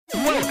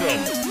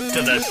Welcome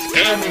to the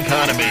Scam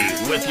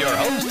Economy with your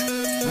host,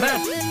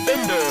 Matt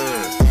Binder.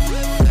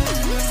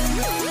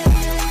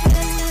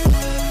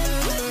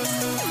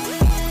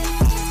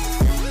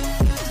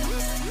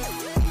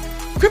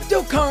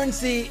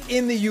 Cryptocurrency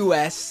in the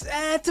US,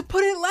 to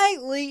put it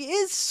lightly,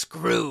 is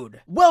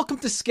screwed. Welcome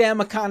to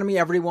Scam Economy,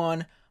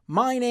 everyone.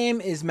 My name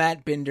is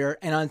Matt Binder,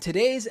 and on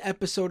today's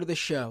episode of the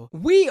show,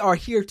 we are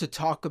here to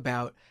talk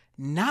about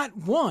not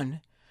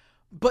one,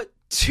 but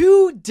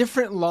two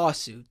different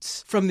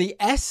lawsuits from the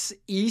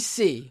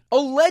SEC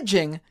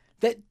alleging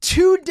that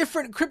two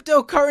different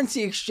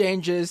cryptocurrency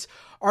exchanges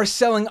are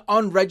selling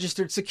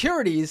unregistered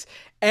securities,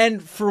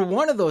 and for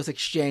one of those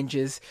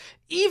exchanges,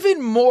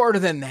 even more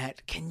than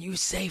that. Can you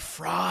say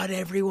fraud,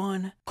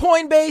 everyone?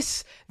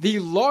 Coinbase, the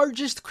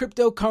largest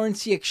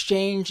cryptocurrency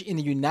exchange in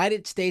the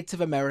United States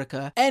of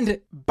America,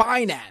 and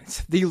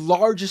Binance, the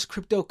largest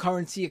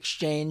cryptocurrency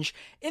exchange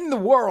in the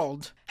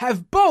world,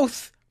 have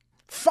both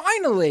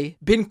finally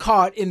been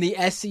caught in the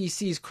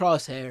SEC's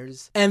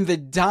crosshairs, and the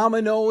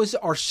dominoes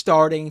are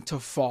starting to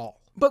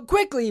fall. But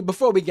quickly,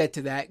 before we get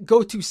to that,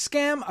 go to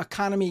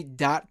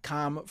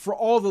scameconomy.com for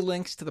all the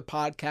links to the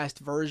podcast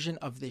version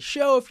of this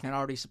show. If you're not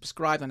already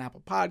subscribed on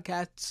Apple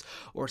Podcasts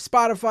or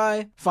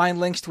Spotify, find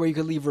links to where you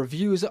can leave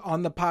reviews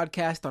on the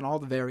podcast on all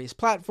the various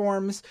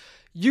platforms.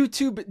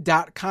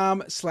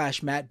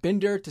 YouTube.com/Matt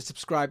Binder to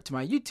subscribe to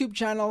my YouTube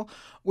channel,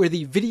 where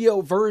the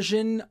video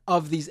version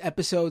of these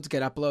episodes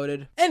get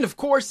uploaded. And of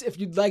course, if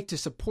you'd like to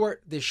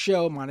support this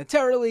show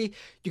monetarily,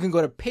 you can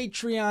go to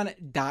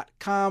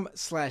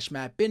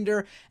patreon.com/Matt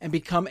Binder and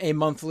become a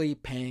monthly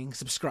paying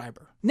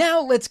subscriber.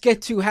 Now let's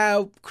get to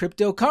how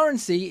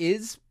cryptocurrency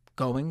is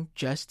going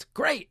just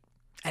great,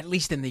 at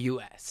least in the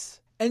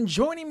US. And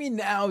joining me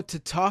now to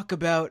talk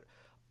about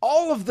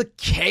all of the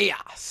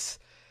chaos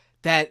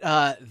that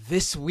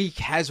this week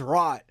has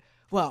wrought,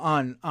 well,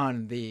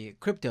 on the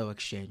crypto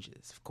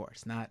exchanges, of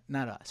course, not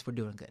us. We're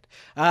doing good.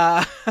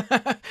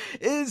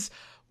 Is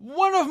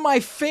one of my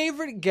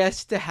favorite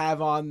guests to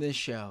have on this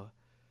show.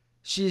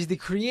 She's the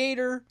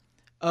creator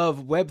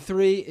of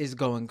Web3 is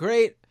Going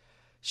Great.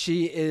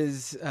 She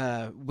is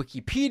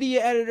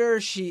Wikipedia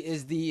editor. She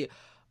is the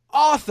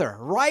author,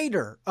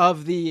 writer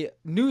of the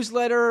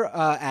newsletter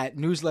at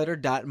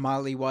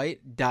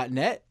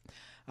newsletter.mollywhite.net.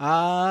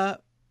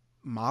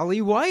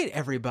 Molly White,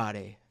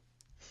 everybody.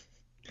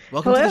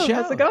 Welcome to the show.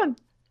 How's it going?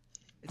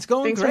 It's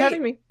going Thanks great. for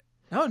having me.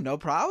 No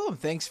problem.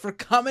 Thanks for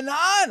coming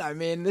on. I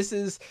mean, I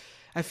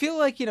feel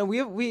like,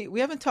 we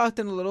haven't talked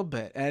in a little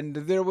bit, and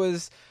there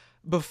was,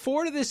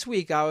 before this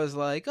week, I was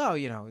like,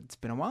 it's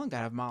been a while,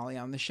 gotta have Molly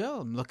on the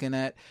show. I'm looking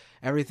at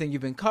everything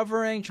you've been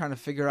covering, trying to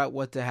figure out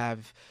what to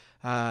have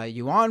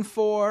you on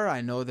for.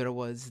 I know there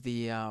was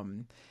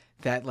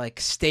that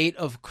state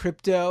of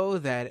crypto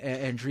that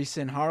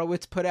Andreessen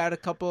Horowitz put out a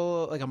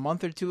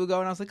month or two ago.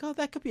 And I was like,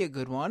 that could be a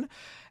good one.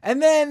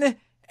 And then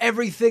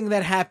everything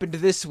that happened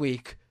this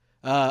week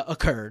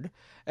occurred.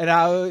 And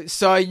I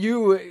saw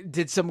you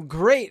did some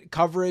great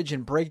coverage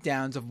and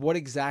breakdowns of what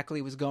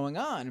exactly was going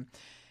on.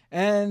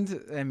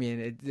 And I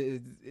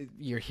mean,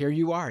 here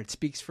you are. It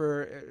speaks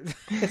for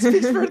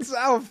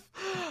itself.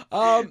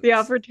 The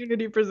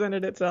opportunity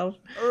presented itself.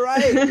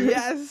 Right.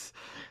 Yes.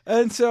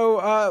 And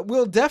so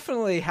we'll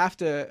definitely have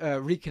to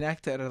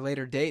reconnect at a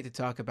later date to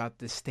talk about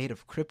the state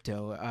of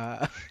crypto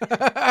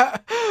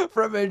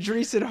from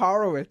Andreessen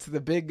Horowitz,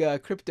 the big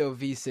crypto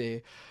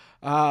VC.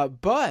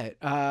 But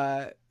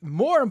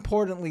more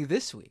importantly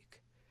this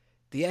week,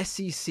 the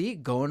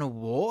SEC going to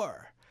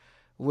war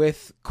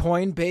with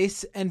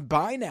Coinbase and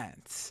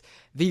Binance,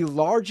 the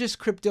largest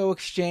crypto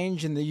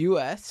exchange in the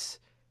US,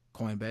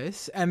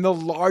 Coinbase, and the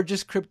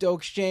largest crypto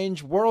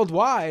exchange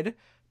worldwide,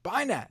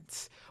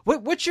 Binance.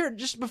 What's your,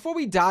 just before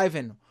we dive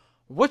in,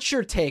 what's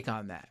your take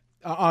on that,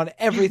 on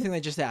everything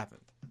that just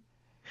happened?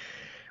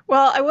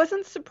 Well, I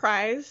wasn't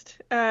surprised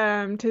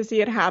to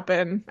see it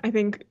happen. I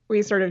think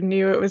we sort of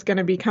knew it was going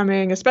to be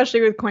coming, especially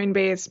with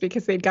Coinbase,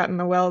 because they'd gotten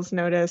the Wells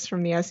notice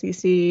from the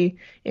SEC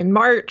in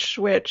March,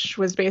 which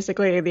was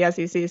basically the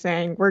SEC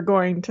saying, we're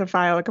going to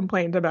file a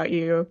complaint about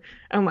you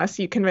unless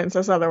you convince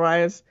us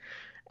otherwise.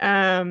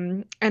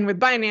 And with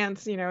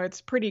Binance,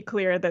 it's pretty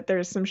clear that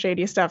there's some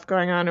shady stuff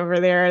going on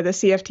over there. The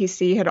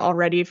CFTC had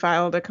already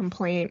filed a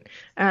complaint,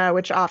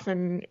 which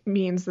often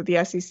means that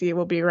the SEC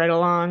will be right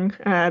along.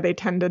 They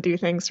tend to do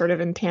things sort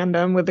of in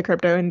tandem with the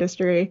crypto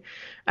industry.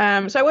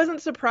 So I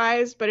wasn't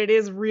surprised, but it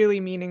is really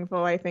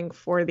meaningful, I think,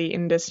 for the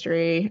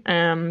industry.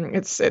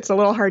 It's a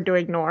little hard to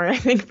ignore, I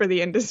think, for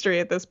the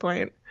industry at this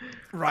point.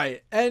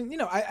 Right. And,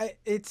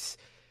 it's...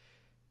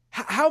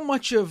 How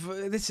much of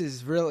this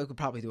is real? We could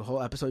probably do a whole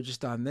episode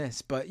just on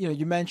this, but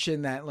you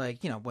mentioned that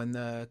when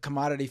the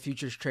Commodity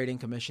Futures Trading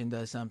Commission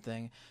does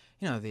something,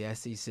 the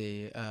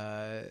SEC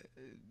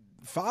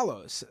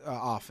follows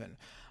often.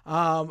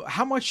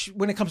 How much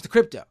when it comes to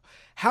crypto?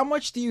 How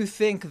much do you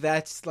think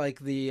that's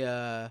like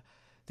the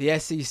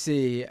SEC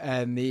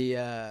and the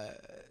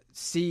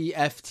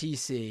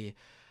CFTC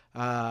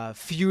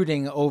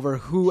feuding over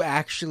who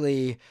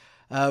actually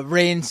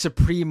reigns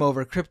supreme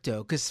over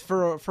crypto? Because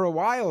for a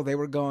while they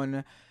were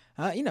going,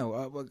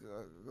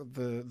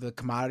 the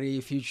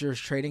Commodity Futures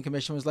Trading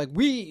Commission was like,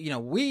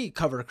 we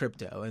cover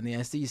crypto, and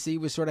the SEC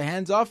was sort of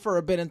hands off for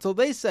a bit until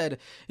they said,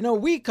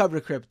 we cover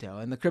crypto,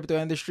 and the crypto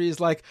industry is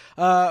like,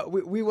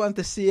 we want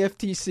the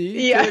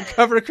CFTC to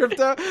cover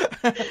crypto.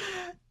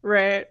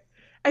 Right.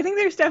 I think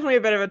there's definitely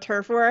a bit of a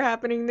turf war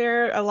happening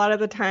there. A lot of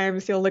the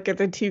times you'll look at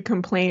the two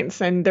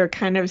complaints and they're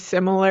kind of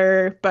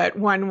similar, but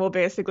one will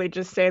basically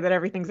just say that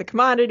everything's a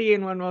commodity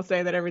and one will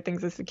say that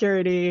everything's a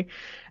security.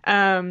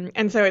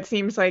 And so it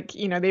seems like,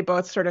 they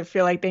both sort of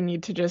feel like they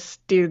need to just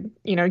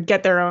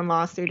get their own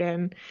lawsuit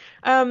in.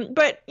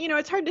 But,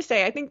 it's hard to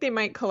say. I think they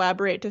might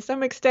collaborate to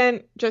some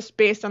extent just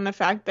based on the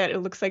fact that it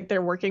looks like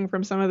they're working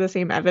from some of the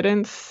same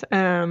evidence.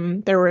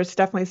 There was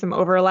definitely some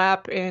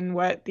overlap in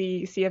what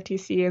the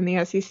CFTC and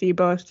the SEC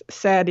both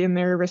said in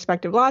their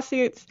respective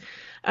lawsuits.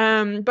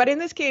 But in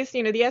this case,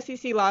 the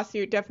SEC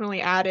lawsuit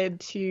definitely added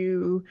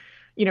to,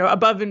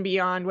 above and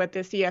beyond what the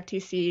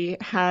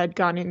CFTC had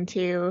gone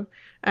into.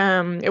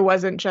 It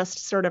wasn't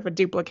just sort of a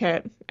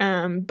duplicate.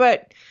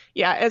 But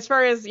yeah, as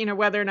far as,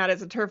 whether or not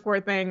it's a turf war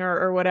thing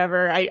or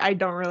whatever, I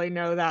don't really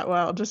know that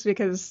well, just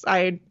because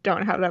I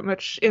don't have that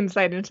much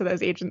insight into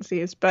those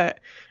agencies. But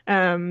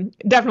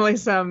definitely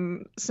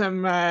some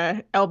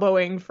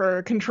elbowing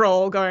for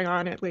control going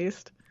on, at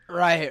least.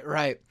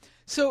 Right.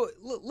 So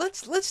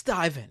let's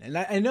dive in. And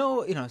I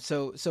know,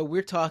 so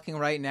we're talking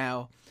right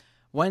now,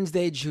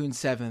 Wednesday, June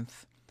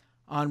 7th.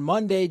 On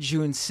Monday,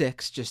 June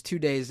 6th, just 2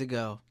 days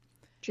ago.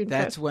 June 5th.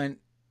 That's when,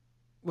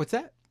 what's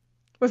that?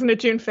 Wasn't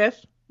it June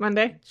 5th,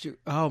 Monday?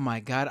 Oh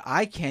my God,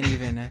 I can't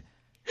even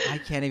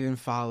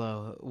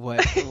follow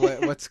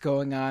what's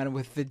going on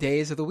with the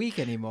days of the week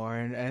anymore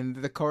and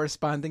the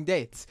corresponding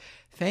dates.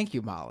 Thank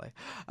you, Molly.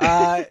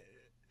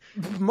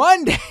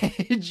 Monday,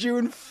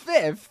 June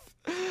 5th,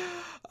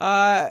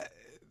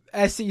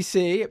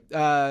 SEC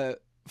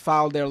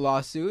filed their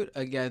lawsuit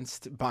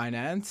against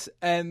Binance,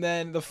 and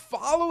then the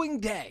following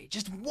day,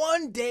 just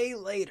 1 day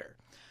later,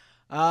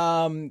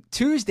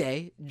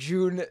 Tuesday,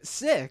 June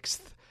 6th,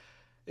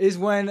 is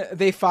when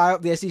the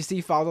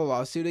SEC filed a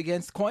lawsuit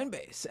against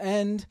Coinbase.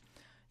 And,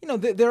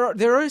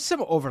 there is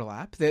some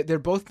overlap. They're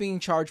both being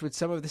charged with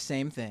some of the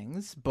same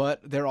things, but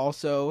they're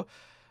also,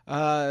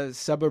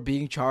 some are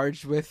being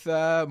charged with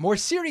more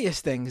serious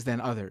things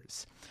than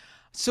others.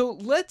 So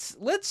let's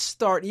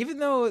start, even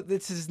though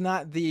this is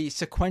not the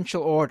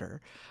sequential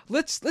order,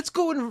 let's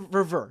go in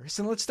reverse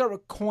and let's start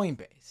with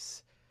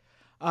Coinbase.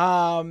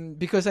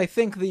 Because I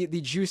think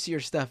the juicier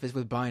stuff is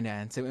with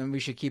Binance, and we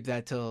should keep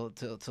that till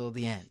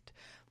the end.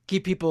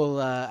 Keep people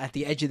at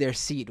the edge of their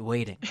seat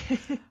waiting.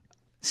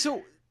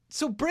 So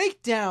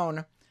break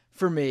down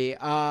for me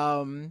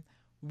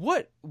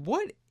what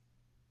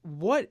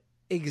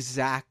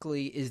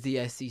exactly is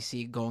the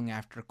SEC going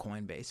after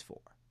Coinbase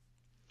for?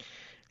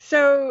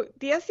 So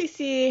the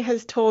SEC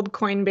has told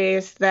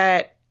Coinbase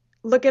that,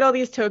 look at all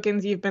these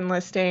tokens you've been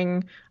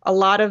listing. A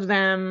lot of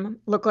them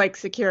look like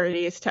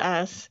securities to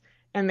us.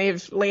 And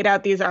they've laid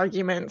out these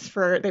arguments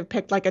they've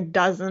picked like a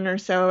dozen or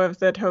so of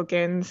the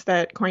tokens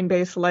that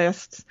Coinbase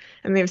lists.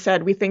 And they've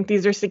said, we think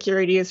these are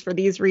securities for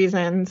these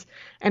reasons.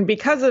 And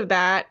because of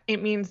that,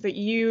 it means that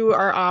you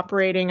are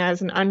operating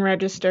as an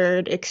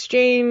unregistered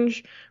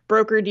exchange,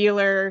 broker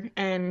dealer,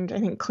 and I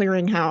think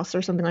clearinghouse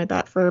or something like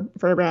that for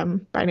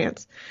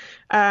Binance.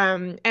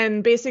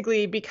 And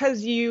basically,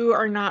 because you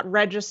are not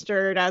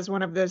registered as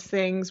one of those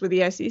things with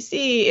the SEC,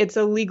 it's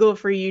illegal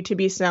for you to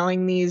be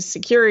selling these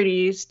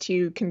securities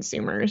to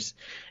consumers.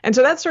 And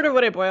so that's sort of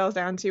what it boils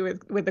down to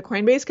with the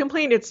Coinbase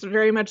complaint. It's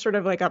very much sort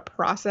of like a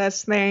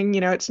process thing.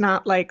 It's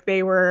not like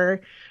they were,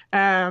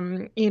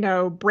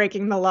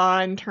 breaking the law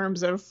in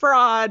terms of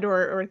fraud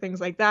or things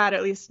like that,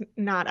 at least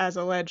not as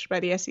alleged by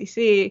the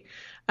SEC.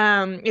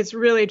 It's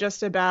really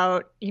just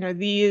about,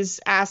 these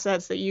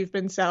assets that you've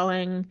been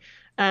selling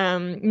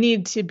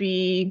need to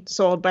be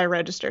sold by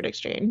registered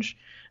exchange.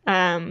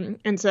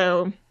 And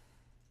so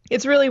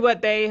it's really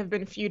what they have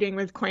been feuding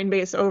with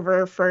Coinbase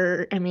over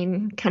for,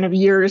 kind of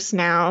years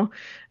now.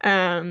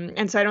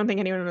 And so I don't think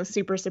anyone was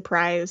super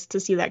surprised to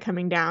see that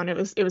coming down. It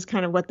was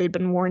kind of what they've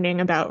been warning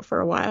about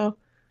for a while.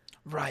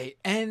 Right.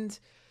 And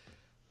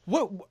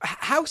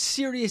how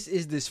serious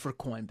is this for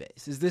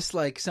Coinbase? Is this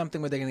like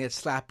something where they're going to get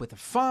slapped with a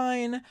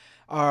fine?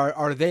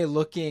 Are they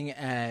looking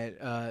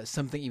at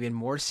something even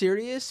more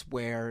serious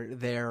where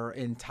their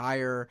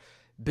entire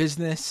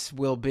business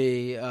will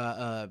be,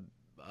 up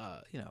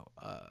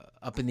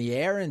in the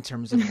air in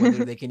terms of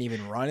whether they can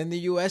even run in the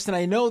U.S.? And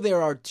I know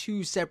there are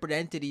two separate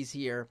entities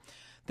here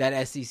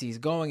that SEC is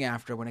going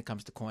after when it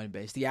comes to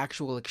Coinbase, the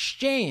actual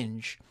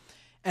exchange.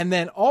 And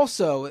then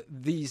also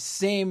these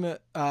same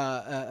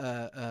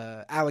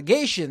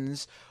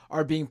allegations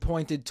are being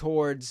pointed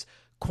towards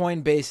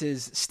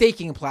Coinbase's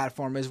staking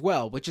platform as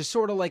well, which is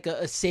sort of like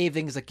a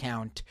savings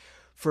account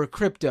for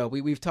crypto.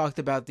 We've talked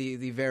about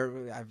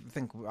I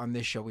think on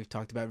this show we've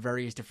talked about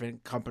various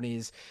different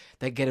companies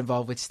that get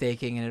involved with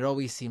staking, and it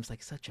always seems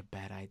like such a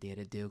bad idea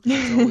to do,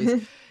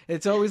 because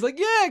it's always like,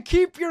 yeah,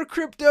 keep your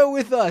crypto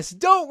with us,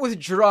 don't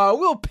withdraw,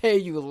 we'll pay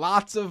you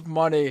lots of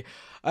money.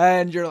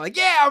 And you're like,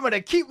 yeah, I'm going to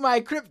keep my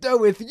crypto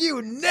with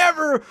you,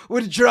 never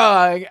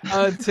withdrawing,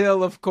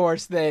 until, of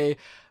course, they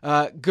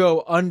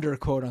go under,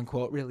 quote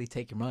unquote, really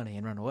take your money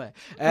and run away.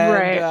 And,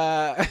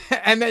 Right.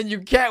 And then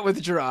you can't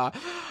withdraw.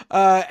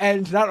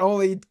 And not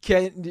only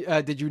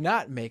did you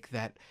not make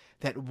that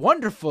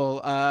wonderful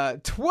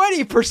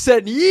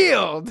 20%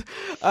 yield,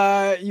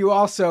 you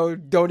also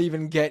don't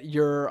even get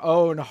your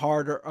own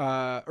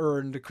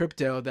hard-earned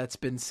crypto that's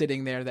been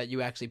sitting there that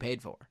you actually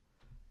paid for.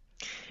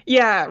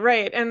 Yeah,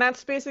 right. And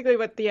that's basically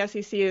what the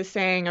SEC is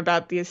saying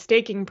about these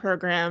staking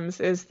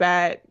programs, is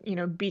that,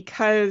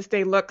 because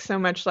they look so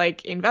much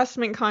like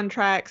investment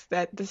contracts,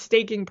 that the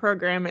staking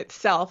program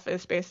itself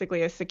is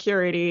basically a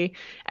security,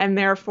 and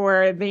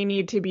therefore they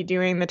need to be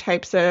doing the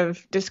types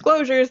of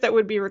disclosures that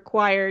would be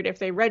required if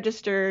they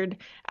registered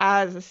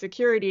as a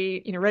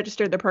security,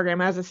 registered the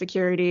program as a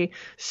security,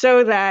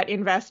 so that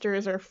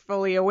investors are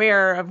fully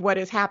aware of what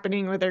is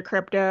happening with their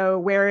crypto,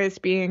 where it's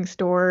being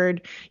stored,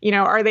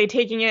 are they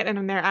taking it and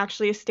then they're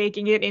actually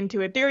staking it into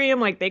Ethereum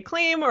like they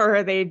claim, or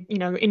are they,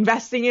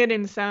 investing it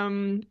in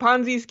some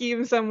Ponzi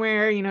scheme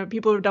somewhere?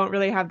 People don't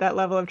really have that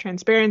level of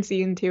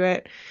transparency into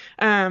it.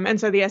 And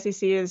so the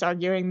SEC is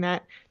arguing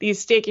that these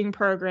staking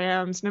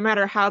programs, no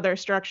matter how they're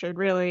structured,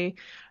 really,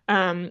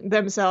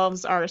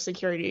 themselves are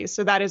securities.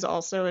 So that is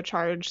also a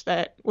charge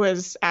that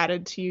was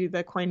added to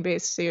the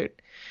Coinbase suit.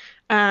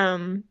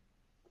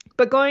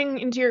 But going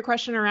into your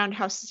question around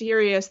how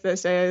serious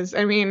this is,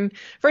 I mean,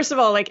 first of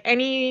all, like,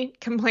 any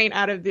complaint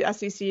out of the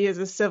SEC is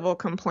a civil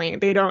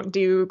complaint. They don't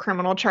do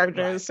criminal charges.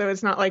 Right. So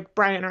it's not like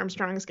Brian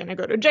Armstrong's going to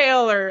go to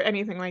jail or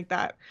anything like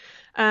that.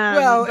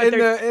 Well,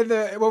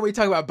 when we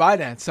talk about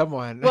Binance,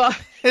 someone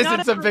isn't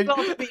not some big of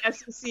the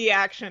SEC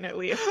action, at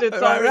least. It's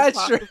right,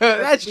 that's true.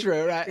 That's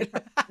true, right?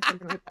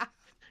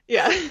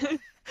 Yeah.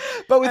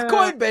 But with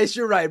Coinbase,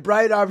 you're right.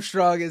 Brian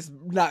Armstrong is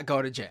not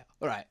going to jail.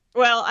 Right.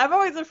 Well, I'm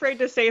always afraid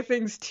to say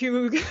things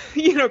too,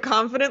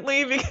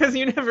 confidently, because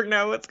you never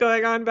know what's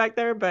going on back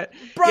there. But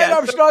Brian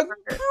Armstrong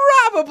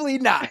probably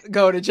not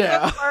go to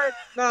jail. So far,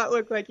 does not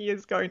look like he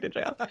is going to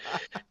jail.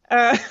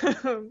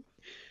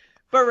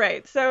 But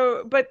right.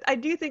 So, but I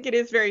do think it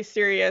is very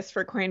serious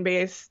for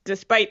Coinbase,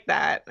 despite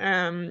that.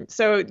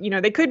 So,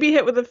 they could be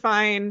hit with a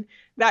fine.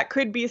 That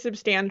could be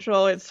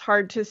substantial. It's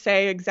hard to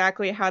say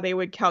exactly how they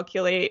would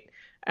calculate.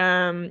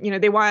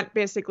 They want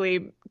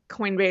basically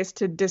Coinbase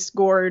to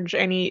disgorge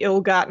any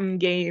ill-gotten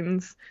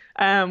gains,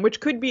 which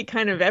could be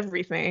kind of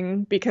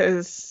everything,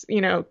 because,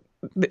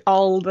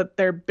 all of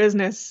their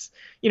business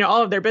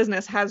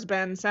has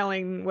been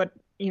selling what,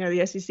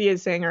 the SEC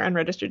is saying are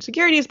unregistered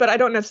securities, but I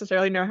don't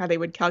necessarily know how they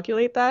would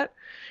calculate that.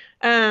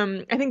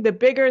 I think the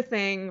bigger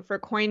thing for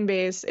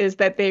Coinbase is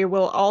that they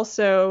will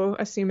also,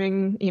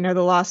 assuming, the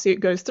lawsuit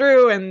goes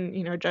through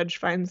and, judge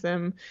finds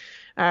them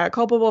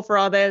culpable for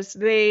all this,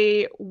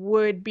 they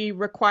would be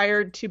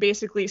required to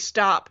basically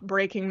stop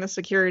breaking the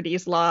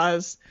securities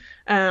laws.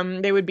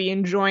 They would be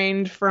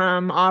enjoined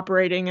from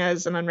operating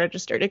as an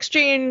unregistered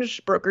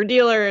exchange,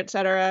 broker-dealer,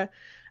 etc.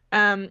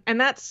 And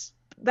that's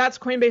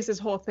Coinbase's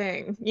whole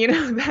thing.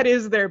 That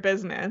is their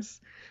business.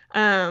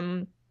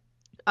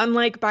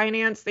 Unlike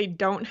Binance, they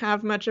don't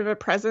have much of a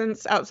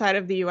presence outside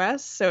of the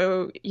US.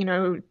 So,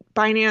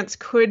 Binance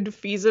could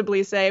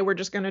feasibly say, we're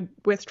just going to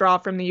withdraw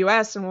from the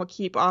US and we'll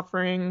keep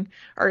offering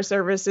our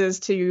services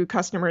to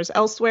customers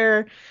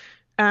elsewhere.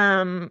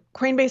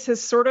 Coinbase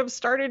has sort of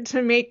started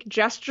to make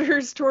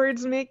gestures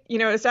towards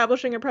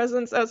establishing a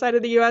presence outside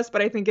of the US,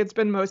 but I think it's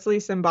been mostly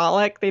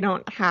symbolic. They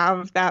don't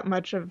have that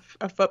much of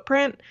a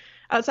footprint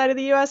outside of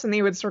the US, and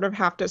they would sort of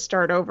have to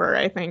start over,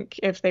 I think,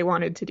 if they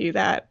wanted to do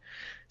that.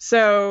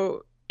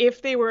 So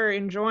if they were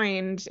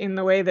enjoined in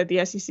the way that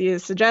the SEC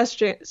is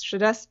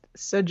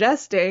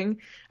suggesting,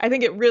 I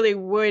think it really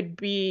would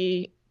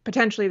be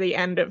potentially the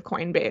end of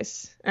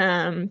Coinbase,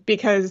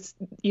 because,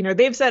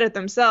 they've said it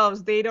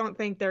themselves. They don't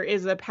think there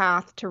is a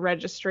path to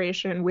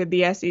registration with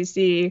the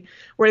SEC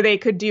where they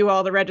could do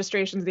all the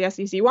registrations the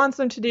SEC wants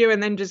them to do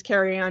and then just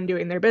carry on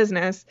doing their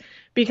business.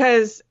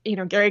 Because,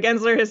 Gary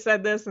Gensler has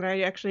said this, and I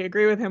actually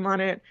agree with him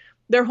on it.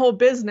 Their whole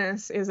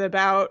business is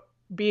about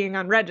being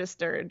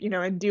unregistered,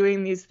 and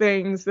doing these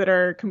things that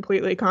are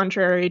completely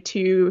contrary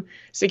to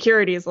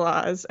securities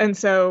laws. And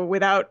so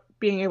without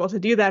being able to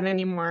do that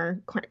anymore,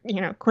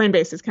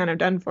 Coinbase is kind of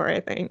done for, I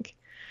think.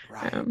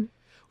 Right.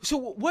 So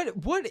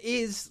what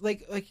is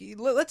like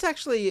let's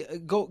actually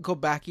go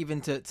back even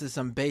to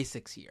some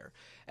basics here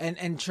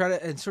and try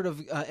to and sort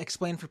of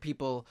explain for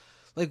people,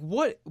 like,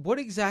 what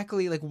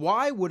exactly, like,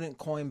 why wouldn't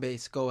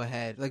Coinbase go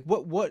ahead? Like,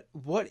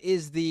 what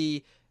is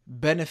the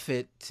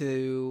benefit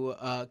to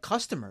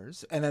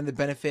customers, and then the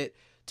benefit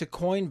to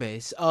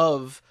Coinbase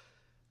of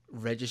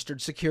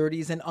registered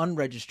securities and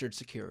unregistered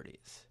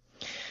securities?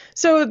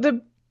 So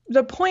the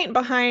the point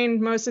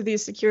behind most of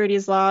these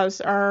securities laws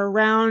are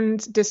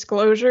around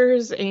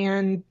disclosures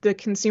and the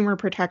consumer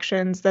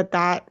protections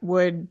that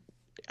would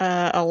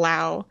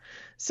allow.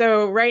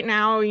 So right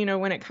now,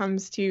 when it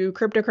comes to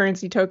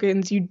cryptocurrency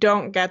tokens, you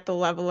don't get the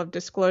level of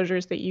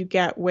disclosures that you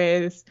get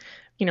with,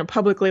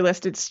 publicly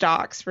listed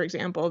stocks, for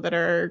example, that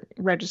are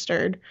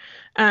registered.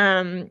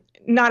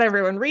 Not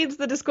everyone reads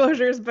the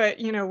disclosures, but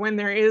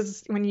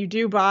when you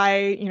do buy,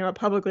 a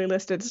publicly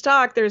listed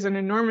stock, there's an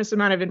enormous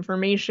amount of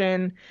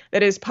information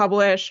that is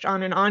published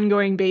on an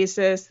ongoing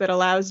basis that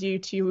allows you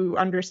to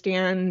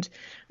understand,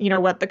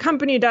 what the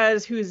company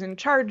does, who's in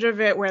charge of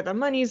it, where the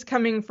money's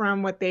coming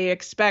from, what they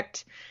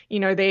expect,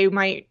 they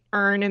might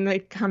earn in the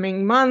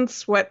coming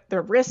months, what the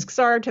risks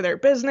are to their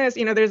business.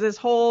 There's this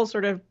whole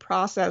sort of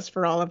process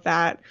for all of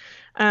that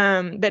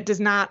that does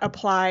not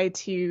apply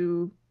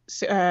to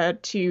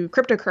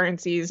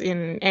cryptocurrencies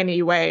in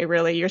any way,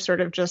 really. You're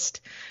sort of just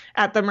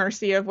at the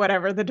mercy of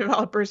whatever the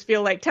developers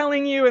feel like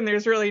telling you, and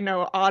there's really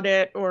no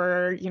audit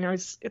or,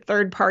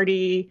 third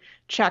party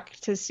check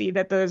to see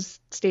that those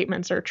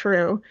statements are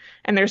true.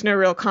 And there's no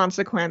real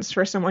consequence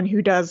for someone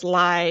who does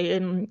lie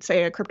in,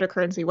 say, a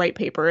cryptocurrency white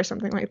paper or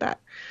something like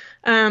that.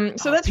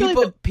 So that's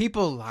really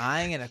people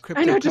lying in a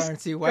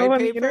cryptocurrency white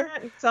paper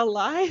and sell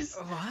lies.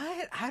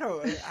 What? I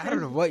don't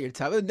know what you're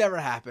talking. It never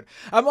happened.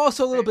 I'm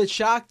also a little bit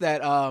shocked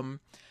that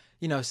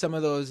some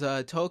of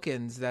those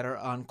tokens that are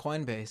on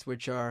Coinbase,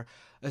 which are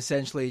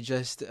essentially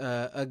just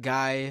a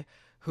guy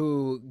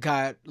who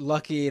got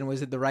lucky and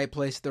was at the right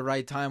place at the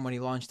right time when he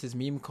launched his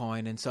meme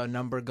coin and saw a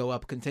number go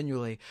up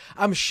continually.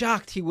 I'm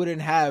shocked he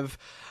wouldn't have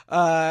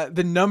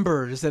the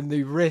numbers and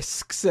the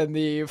risks and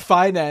the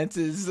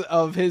finances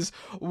of his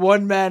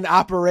one-man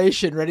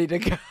operation ready to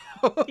go.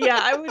 Yeah,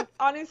 I would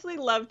honestly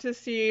love to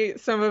see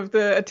some of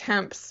the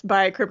attempts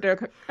by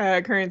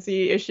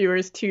cryptocurrency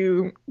issuers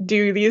to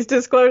do these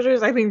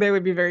disclosures. I think they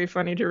would be very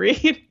funny to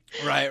read.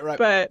 Right.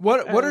 But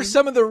what are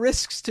some of the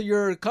risks to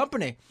your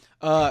company?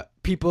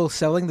 People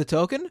selling the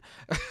token?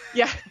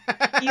 Yeah.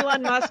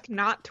 Elon Musk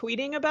not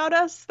tweeting about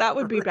us? That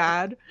would be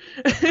bad.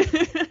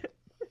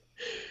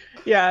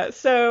 Yeah.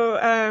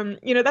 So,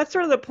 that's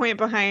sort of the point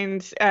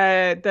behind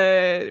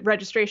the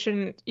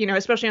registration,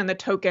 especially on the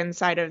token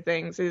side of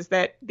things, is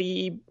that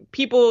the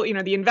people,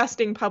 the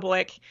investing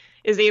public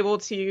is able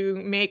to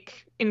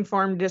make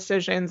informed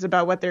decisions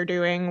about what they're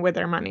doing with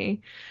their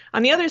money.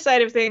 On the other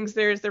side of things,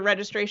 there's the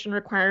registration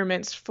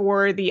requirements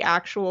for the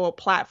actual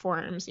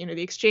platforms,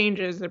 the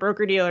exchanges, the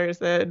broker-dealers,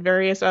 the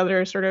various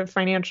other sort of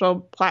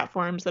financial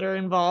platforms that are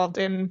involved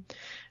in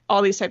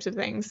all these types of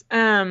things.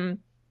 And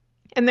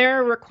there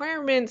are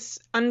requirements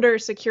under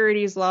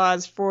securities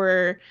laws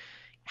for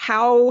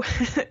how,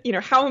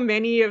 how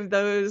many of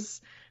those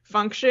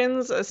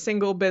functions a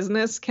single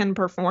business can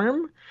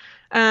perform.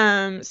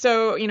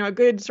 So, a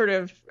good sort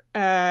of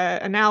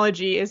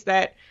analogy is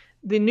that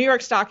the New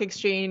York Stock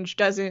Exchange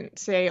doesn't,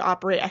 say,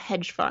 operate a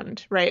hedge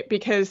fund, right?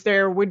 Because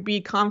there would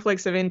be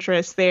conflicts of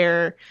interest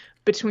there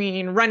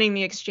between running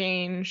the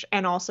exchange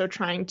and also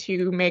trying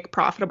to make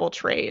profitable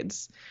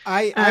trades.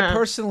 I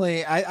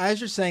personally,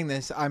 as you're saying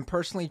this, I'm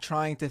personally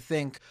trying to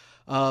think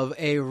of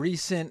a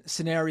recent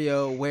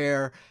scenario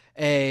where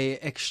a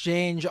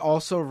exchange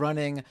also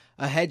running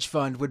a hedge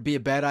fund would be a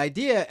bad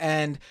idea,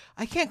 and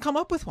I can't come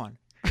up with one.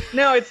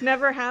 No, it's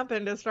never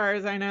happened as far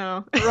as I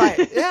know.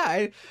 Right.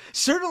 Yeah.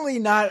 Certainly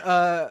not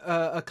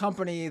a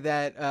company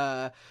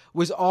that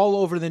was all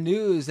over the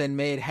news and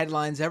made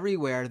headlines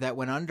everywhere that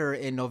went under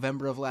in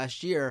November of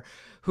last year,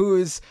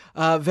 whose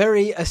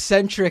very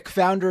eccentric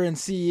founder and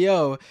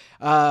CEO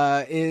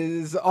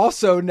is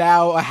also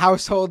now a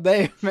household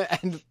name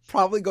and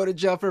probably go to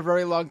jail for a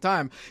very long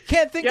time.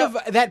 Can't think of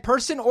that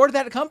person or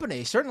that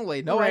company.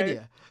 Certainly. No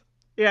idea.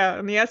 Yeah,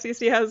 and the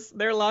SEC has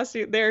their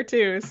lawsuit there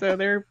too, so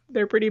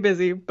they're pretty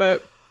busy.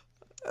 But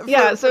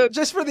yeah, so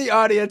just for the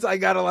audience, I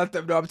gotta let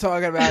them know I'm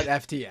talking about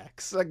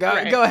FTX.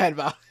 Go ahead,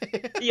 Val.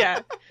 Yeah,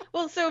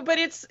 well, but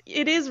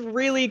it is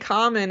really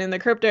common in the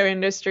crypto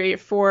industry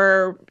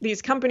for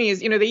these companies.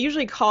 They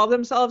usually call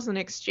themselves an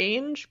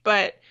exchange,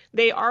 but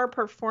they are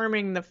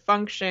performing the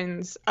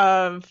functions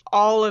of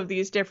all of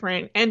these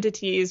different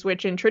entities,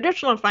 which in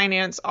traditional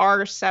finance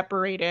are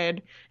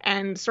separated,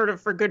 and sort of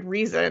for good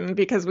reason,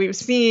 because we've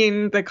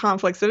seen the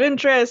conflicts of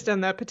interest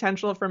and the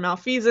potential for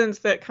malfeasance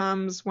that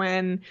comes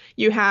when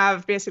you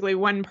have basically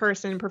one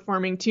person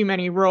performing too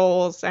many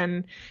roles,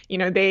 and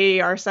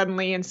they are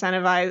suddenly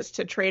incentivized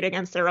to trade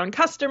against their own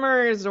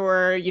customers,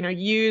 or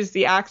use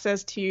the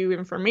access to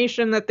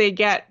information that they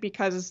get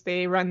because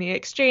they run the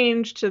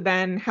exchange to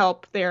then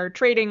help their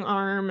trading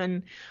arm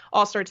and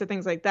all sorts of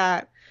things like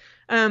that.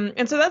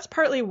 And so that's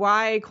partly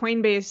why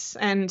Coinbase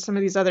and some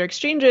of these other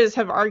exchanges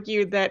have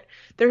argued that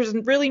there's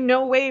really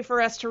no way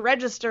for us to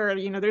register.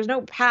 There's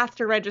no path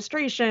to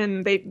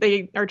registration.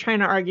 They are trying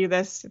to argue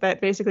this, that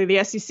basically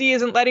the SEC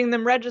isn't letting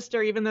them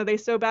register even though they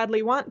so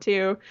badly want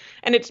to.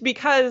 And it's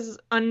because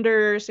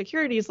under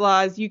securities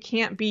laws, you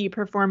can't be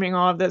performing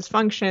all of those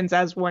functions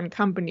as one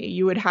company.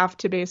 You would have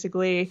to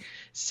basically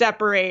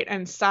separate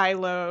and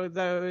silo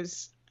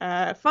those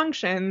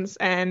functions.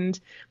 And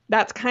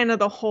that's kind of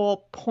the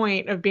whole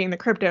point of being the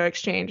crypto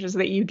exchange, is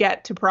that you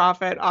get to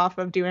profit off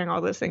of doing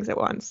all those things at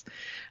once.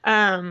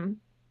 And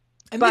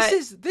but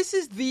this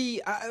is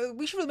the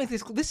we should really make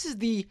this. This is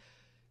the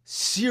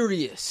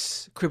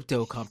serious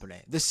crypto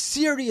company, the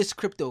serious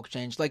crypto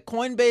exchange. Like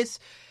Coinbase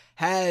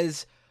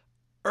has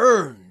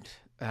earned,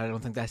 I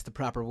don't think that's the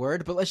proper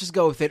word, but let's just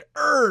go with it,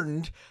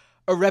 earned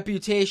a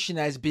reputation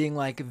as being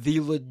like the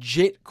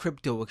legit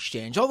crypto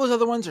exchange. All those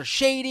other ones are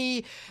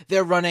shady.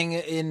 They're running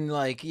in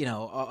like,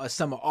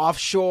 some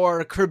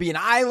offshore Caribbean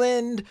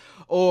island,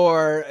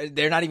 or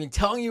they're not even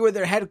telling you where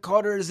their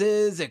headquarters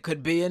is. It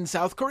could be in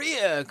South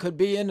Korea. It could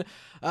be in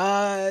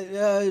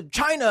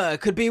China.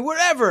 It could be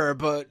wherever,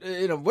 but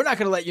we're not going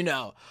to let you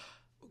know.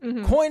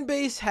 Mm-hmm.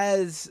 Coinbase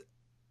has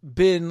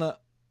been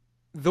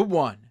the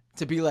one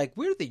to be like,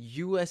 we're the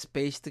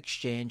U.S.-based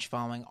exchange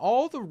following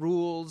all the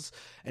rules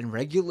and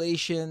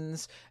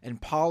regulations and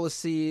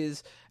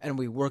policies, and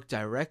we work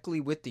directly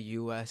with the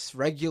U.S.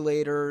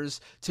 regulators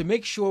to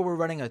make sure we're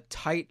running a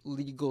tight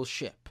legal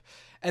ship.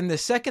 And the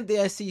second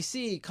the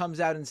SEC comes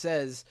out and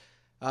says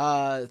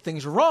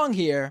things are wrong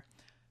here,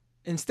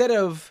 instead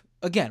of,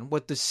 again,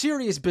 what the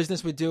serious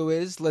business would do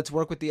is let's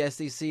work with the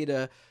SEC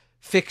to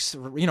fix,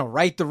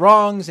 right the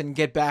wrongs and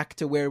get back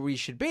to where we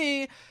should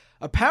be.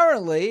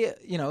 Apparently,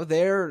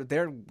 they're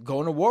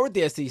going to war with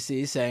the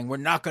SEC, saying we're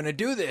not going to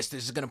do this.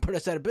 This is going to put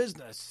us out of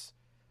business.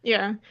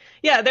 Yeah.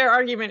 Their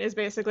argument is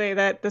basically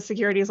that the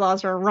securities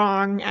laws are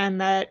wrong and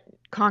that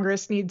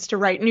Congress needs to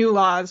write new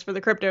laws for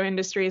the crypto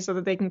industry so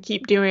that they can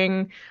keep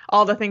doing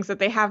all the things that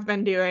they have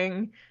been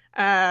doing,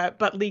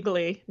 but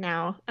legally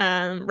now,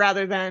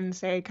 rather than,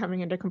 say,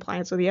 coming into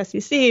compliance with the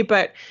SEC.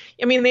 But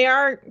I mean, they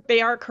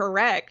are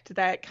correct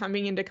that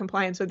coming into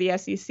compliance with the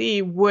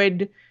SEC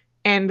would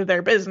end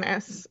their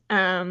business.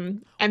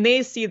 And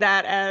they see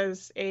that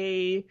as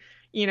a,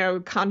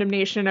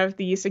 condemnation of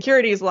the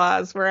securities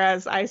laws,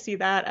 whereas I see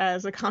that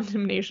as a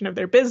condemnation of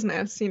their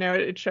business.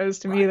 It shows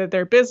to me that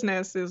their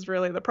business is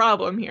really the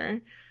problem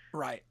here.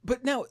 Right.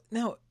 But now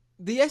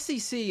the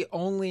SEC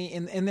only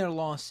in their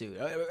lawsuit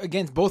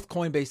against both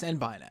Coinbase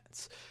and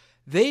Binance,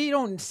 they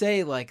don't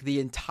say like the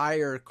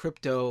entire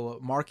crypto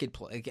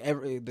marketplace,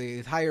 the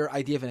entire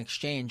idea of an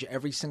exchange,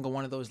 every single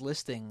one of those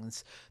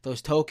listings,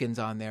 those tokens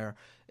on there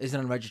is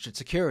an unregistered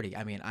security.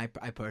 I mean, I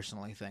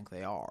personally think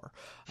they are.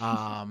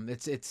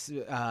 It's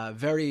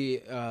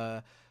very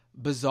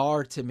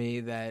bizarre to me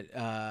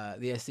that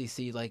the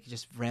SEC like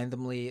just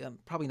randomly,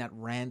 probably not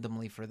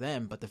randomly for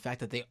them, but the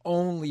fact that they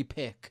only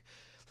pick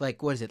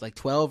like, what is it, like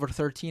 12 or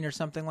 13 or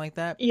something like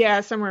that?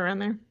 Yeah, somewhere around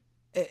there.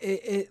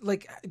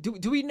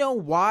 Do we know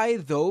why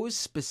those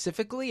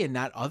specifically and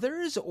not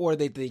others, or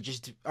they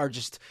just are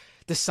just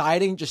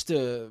deciding just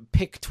to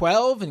pick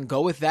 12 and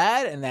go with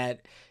that, and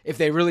that if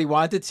they really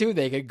wanted to,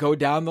 they could go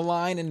down the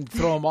line and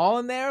throw them all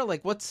in there?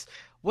 Like, what's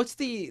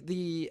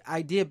the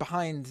idea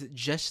behind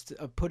just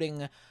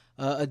putting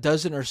a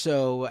dozen or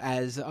so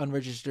as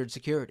unregistered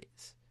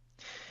securities?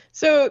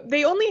 So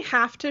they only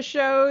have to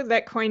show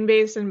that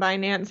Coinbase and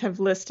Binance have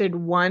listed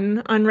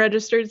one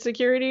unregistered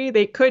security.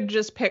 They could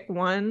just pick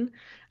one.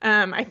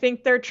 I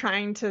think they're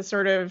trying to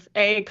sort of,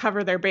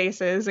 cover their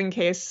bases in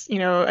case,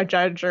 a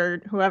judge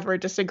or whoever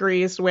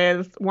disagrees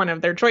with one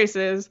of their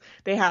choices.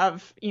 They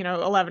have,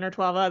 11 or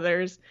 12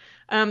 others.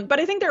 But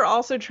I think they're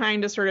also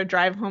trying to sort of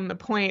drive home the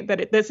point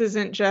that this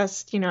isn't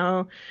just,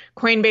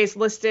 Coinbase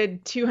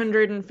listed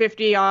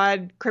 250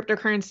 odd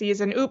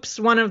cryptocurrencies and oops,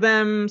 one of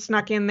them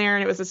snuck in there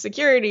and it was a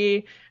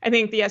security. I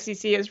think the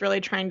SEC is really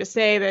trying to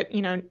say that,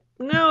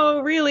 no,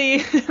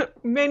 really,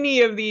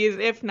 many of these,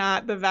 if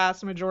not the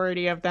vast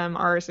majority of them,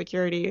 are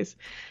securities.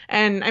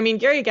 And I mean,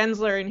 Gary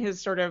Gensler, in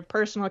his sort of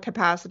personal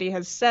capacity,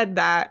 has said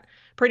that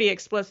pretty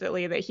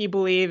explicitly, that he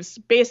believes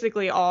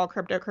basically all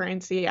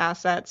cryptocurrency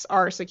assets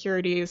are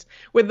securities,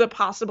 with the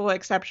possible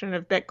exception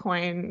of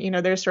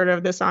Bitcoin. There's sort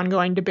of this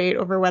ongoing debate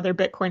over whether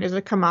Bitcoin is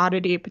a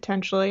commodity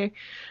potentially.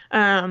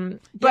 But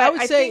I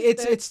would say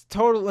it's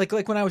total, like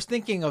when I was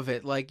thinking of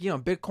it, like,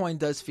 Bitcoin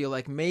does feel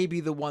like maybe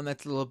the one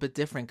that's a little bit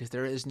different because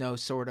there is no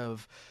sort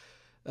of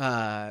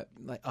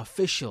like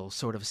official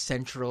sort of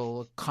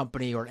central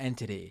company or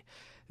entity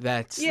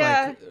that's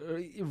like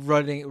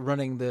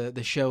running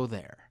the show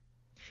there.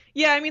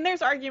 Yeah, I mean,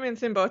 there's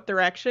arguments in both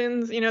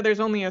directions. There's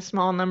only a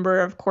small number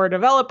of core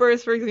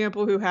developers, for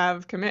example, who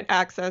have commit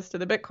access to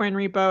the Bitcoin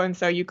repo. And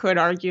so you could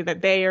argue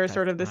that they are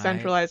sort of the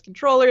centralized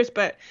controllers.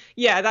 But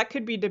yeah, that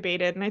could be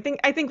debated. And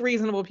I think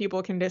reasonable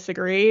people can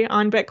disagree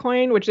on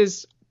Bitcoin, which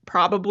is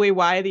probably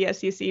why the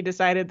SEC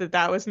decided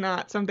that was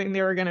not something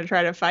they were going to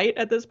try to fight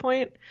at this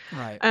point.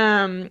 Right.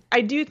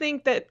 I do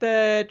think that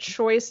the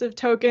choice of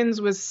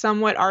tokens was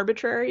somewhat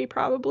arbitrary,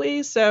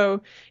 probably.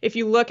 So if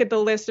you look at the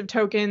list of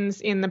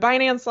tokens in the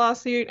Binance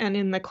lawsuit and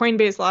in the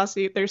Coinbase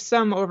lawsuit, there's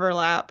some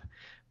overlap,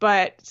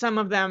 but some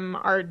of them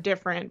are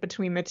different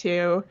between the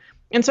two.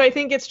 And so I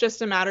think it's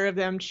just a matter of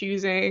them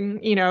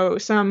choosing,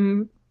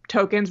 some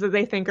tokens that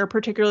they think are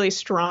particularly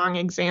strong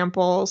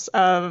examples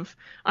of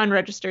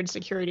unregistered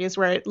securities,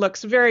 where it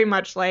looks very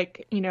much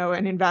like,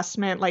 an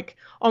investment, like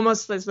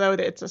almost as though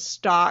it's a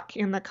stock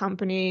in the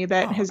company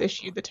that has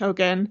issued the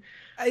token.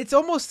 It's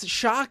almost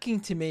shocking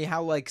to me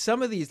how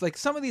some of these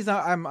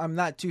I'm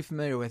not too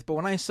familiar with, but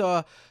when I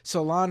saw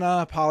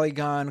Solana,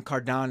 Polygon,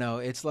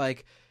 Cardano, it's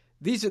like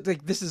these are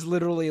this is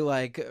literally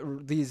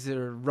these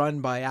are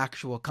run by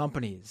actual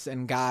companies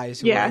and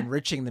guys who are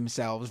enriching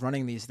themselves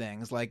running these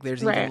things. Like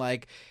there's even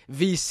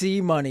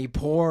VC money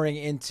pouring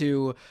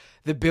into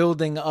the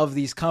building of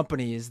these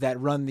companies that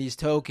run these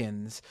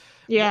tokens.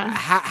 Yeah.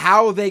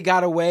 How they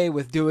got away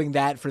with doing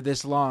that for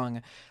this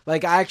long. I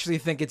actually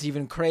think it's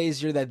even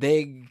crazier that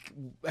they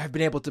have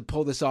been able to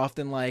pull this off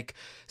than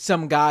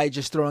some guy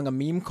just throwing a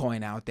meme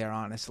coin out there,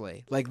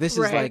 honestly. This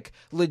is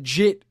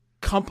legit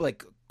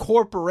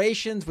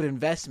corporations with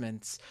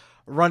investments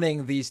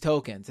running these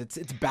tokens.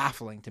 It's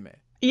baffling to me.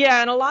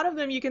 Yeah, and a lot of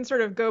them you can sort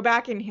of go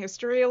back in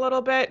history a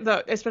little bit,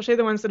 especially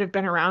the ones that have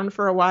been around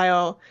for a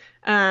while.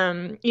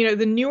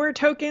 The newer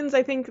tokens,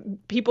 I think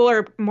people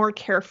are more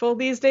careful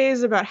these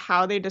days about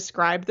how they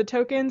describe the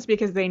tokens,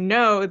 because they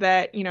know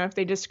that, if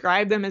they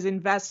describe them as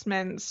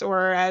investments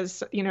or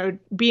as,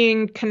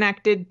 being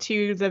connected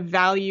to the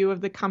value of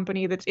the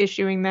company that's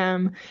issuing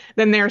them,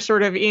 then they're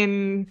sort of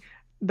in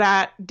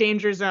that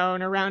danger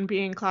zone around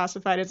being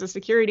classified as a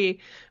security.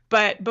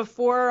 But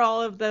before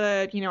all of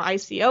the,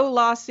 ICO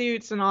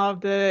lawsuits and all of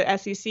the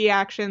SEC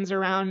actions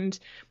around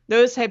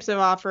those types of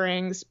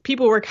offerings,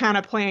 people were kind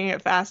of playing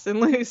it fast and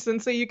loose.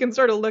 And so you can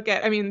sort of look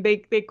at,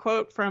 they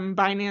quote from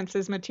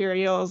Binance's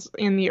materials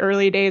in the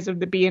early days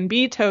of the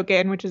BNB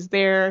token, which is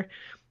their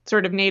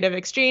sort of native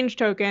exchange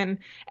token,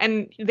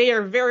 and they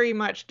are very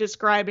much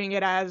describing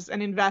it as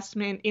an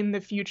investment in the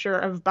future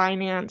of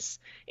Binance.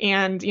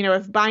 And,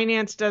 if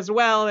Binance does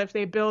well, if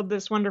they build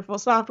this wonderful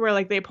software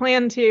like they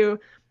plan to,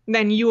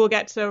 then you will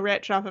get so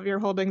rich off of your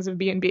holdings of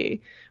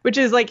BNB, which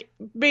is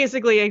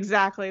basically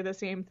exactly the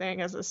same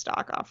thing as a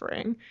stock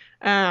offering.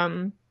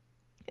 And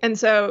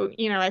so,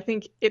 I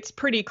think it's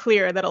pretty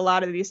clear that a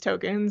lot of these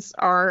tokens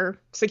are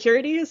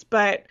securities,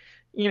 but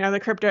the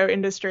crypto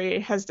industry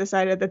has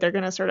decided that they're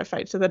going to sort of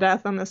fight to the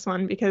death on this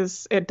one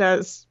because it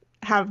does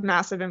have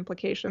massive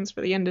implications for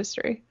the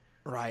industry.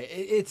 Right.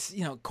 It's,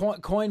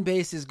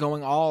 Coinbase is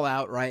going all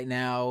out right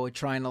now,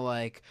 trying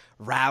to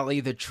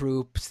rally the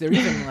troops. They're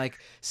even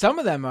some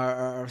of them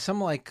are some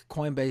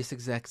Coinbase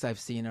execs I've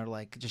seen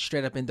are just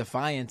straight up in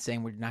defiance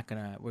saying we're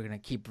going to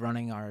keep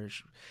running our,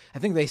 I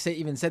think they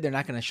even said they're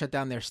not going to shut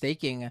down their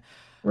staking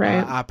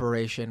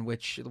operation,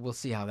 which we'll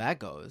see how that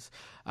goes.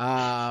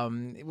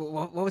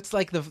 What's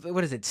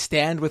what is it?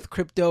 Stand with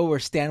crypto or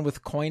stand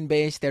with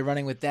Coinbase? They're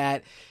running with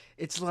that.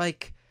 It's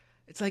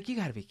you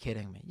got to be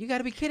kidding me. You got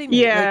to be kidding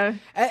me. Yeah.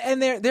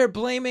 And they're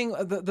blaming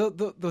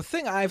the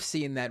thing I've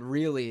seen that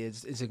really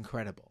is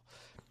incredible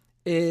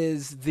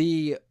is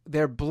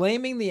they're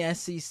blaming the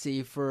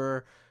SEC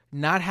for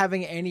not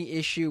having any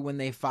issue when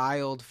they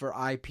filed for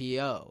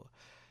IPO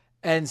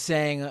and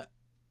saying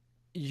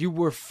you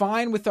were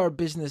fine with our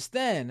business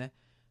then,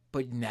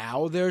 but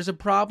now there's a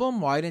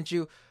problem. Why didn't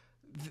you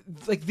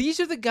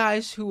these are the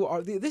guys who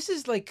are this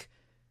is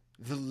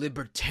the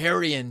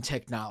libertarian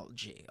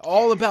technology,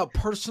 all about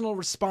personal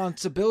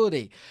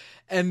responsibility.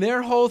 And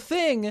their whole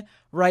thing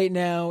right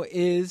now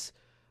is,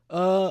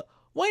 why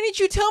didn't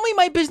you tell me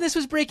my business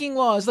was breaking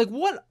laws?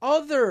 What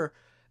other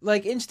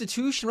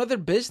institution, what other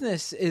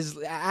business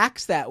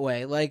acts that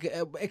way?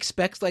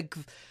 Expects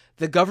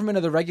the government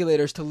or the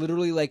regulators to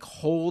literally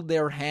hold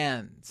their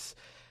hands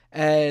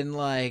and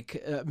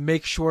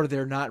make sure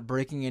they're not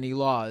breaking any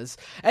laws.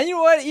 And you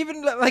know what?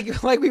 Even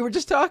like we were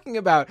just talking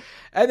about,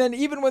 and then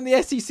even when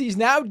the SEC's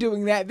now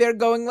doing that, they're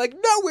going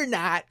no, we're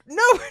not.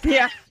 No, we're not.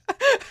 Yeah.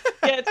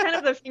 Yeah, it's kind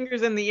of the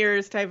fingers in the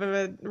ears type of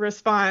a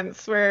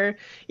response where,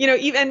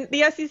 even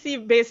the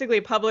SEC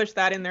basically published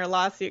that in their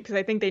lawsuit because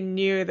I think they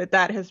knew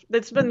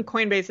that's been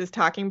Coinbase's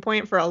talking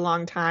point for a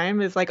long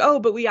time is oh,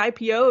 but we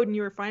IPO'd and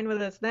you were fine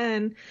with us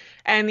then.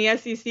 And the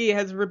SEC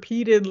has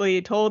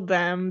repeatedly told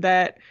them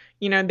that,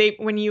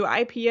 when you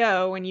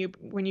IPO,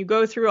 when you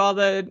go through all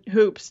the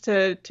hoops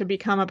to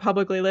become a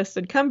publicly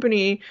listed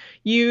company,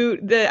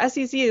 the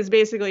SEC is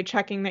basically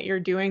checking that you're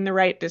doing the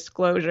right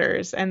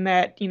disclosures and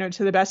that,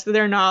 to the best of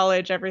their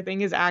knowledge,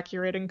 everything is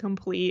accurate and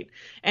complete.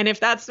 And if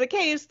that's the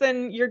case,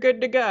 then you're good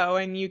to go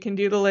and you can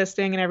do the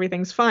listing and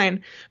everything's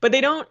fine. But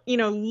they don't,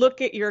 look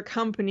at your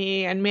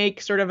company and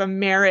make sort of a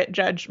merit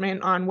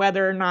judgment on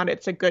whether or not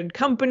it's a good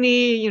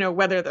company,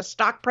 whether the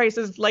stock price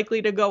is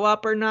likely to go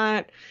up or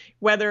not,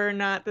 whether or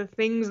not the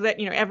things that,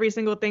 every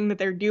single thing that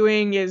they're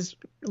doing is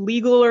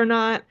legal or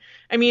not.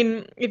 I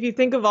mean, if you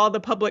think of all the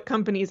public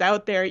companies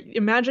out there,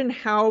 imagine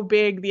how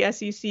big the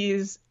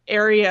SEC's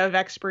area of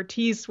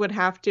expertise would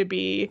have to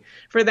be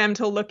for them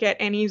to look at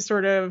any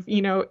sort of,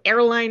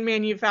 airline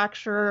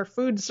manufacturer,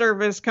 food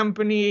service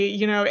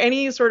company,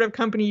 any sort of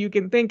company you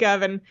can think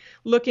of and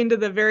look into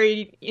the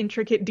very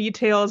intricate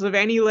details of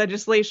any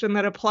legislation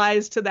that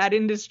applies to that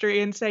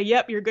industry and say,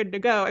 yep, you're good to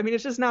go. I mean,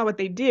 it's just not what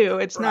they do.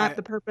 It's not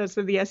the purpose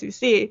of the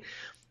SEC.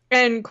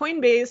 And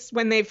Coinbase,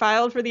 when they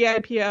filed for the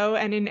IPO,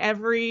 and in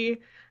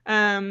every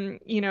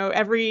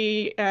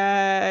every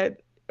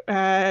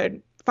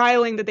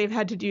filing that they've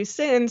had to do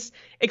since,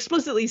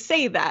 explicitly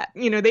say that.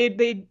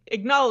 They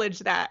acknowledge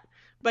that.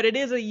 But it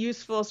is a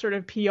useful sort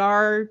of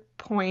PR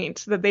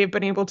point that they've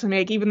been able to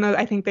make, even though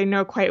I think they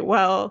know quite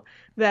well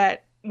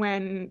that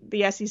when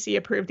the SEC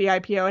approved the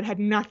IPO, it had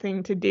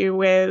nothing to do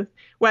with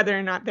whether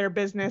or not their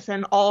business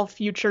and all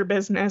future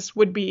business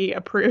would be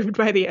approved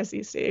by the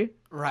SEC.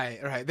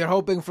 Right. They're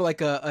hoping for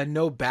like a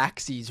no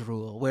backsies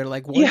rule where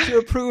like once you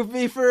approve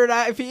me for an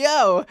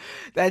IPO,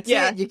 that's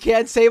it. You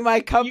can't say my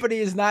company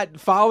is not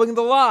following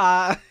the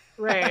law.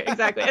 Right,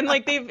 exactly. And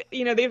like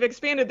they've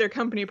expanded their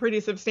company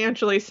pretty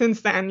substantially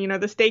since then.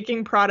 The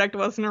staking product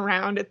wasn't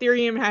around.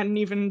 Ethereum hadn't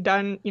even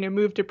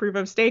moved to proof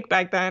of stake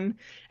back then.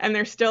 And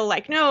they're still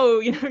like, no,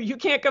 you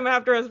can't come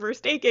after us for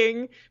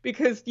staking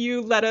because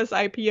you let us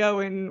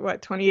IPO in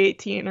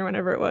 2018 or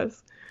whenever it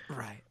was.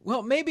 Right.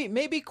 Well, maybe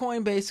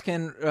Coinbase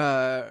can,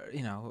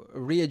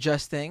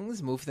 readjust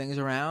things, move things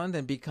around,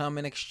 and become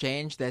an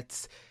exchange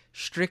that's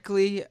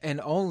strictly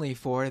and only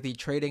for the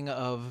trading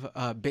of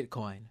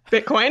Bitcoin.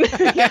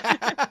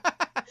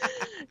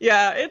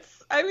 Yeah,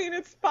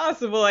 it's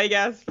possible, I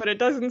guess, but it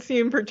doesn't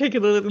seem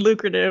particularly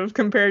lucrative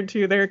compared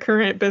to their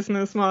current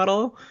business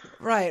model.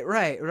 Right.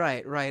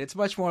 It's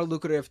much more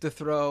lucrative to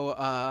throw,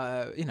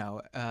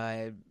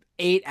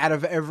 8 out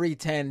of every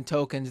 10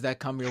 tokens that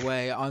come your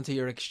way onto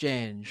your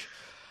exchange.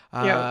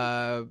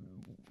 And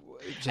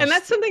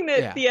that's something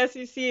that the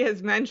SEC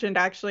has mentioned,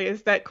 actually,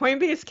 is that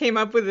Coinbase came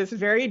up with this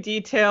very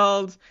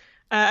detailed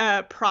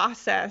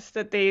process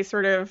that they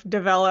sort of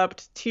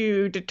developed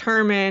to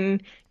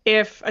determine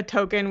if a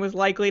token was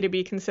likely to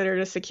be considered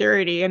a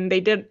security. And they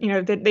did,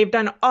 they've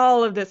done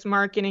all of this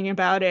marketing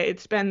about it.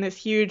 It's been this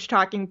huge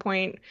talking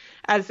point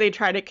as they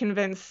try to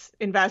convince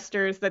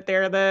investors that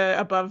they're the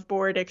above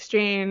board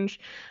exchange.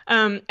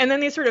 And then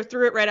they sort of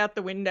threw it right out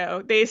the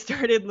window. They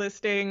started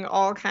listing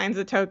all kinds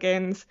of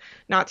tokens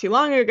not too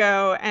long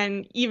ago.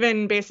 And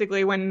even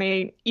basically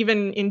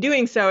even in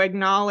doing so,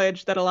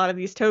 acknowledged that a lot of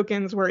these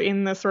tokens were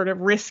in the sort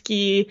of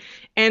risky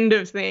end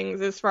of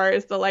things as far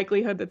as the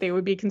likelihood that they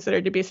would be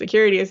considered to be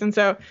securities. And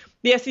so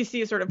the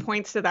SEC sort of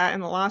points to that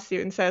in the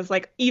lawsuit and says,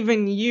 like,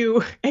 even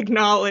you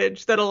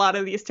acknowledge that a lot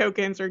of these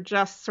tokens are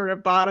just sort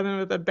of bottom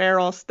of the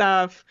barrel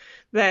stuff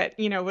that,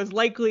 was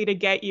likely to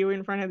get you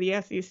in front of the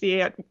SEC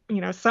at,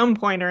 some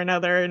point or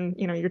another. And,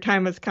 your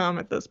time has come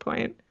at this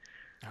point.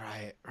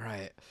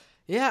 Right.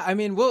 Yeah, I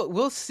mean,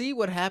 we'll see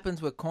what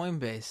happens with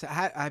Coinbase.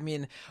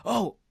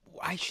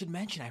 I should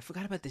mention, I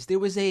forgot about this. There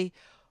was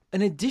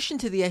in addition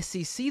to the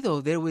SEC,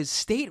 though, there was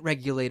state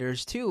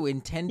regulators, too,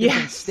 in 10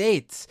 different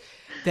states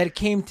that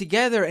came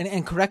together.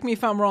 And correct me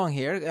if I'm wrong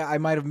here. I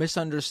might have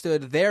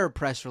misunderstood their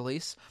press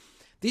release.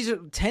 These are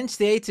 10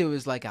 states. It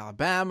was like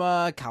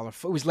Alabama,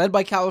 California. It was led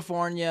by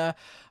California,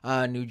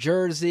 New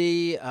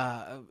Jersey,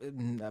 a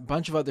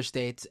bunch of other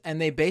states.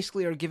 And they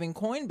basically are giving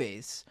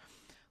Coinbase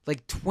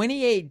like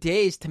 28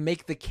 days to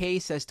make the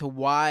case as to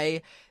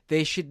why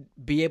they should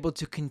be able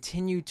to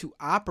continue to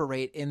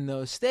operate in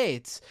those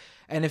states.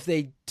 And if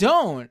they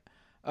don't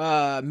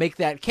make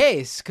that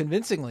case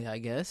convincingly, I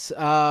guess,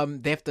 they're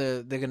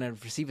going to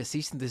receive a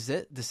cease and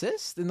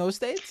desist in those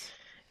states?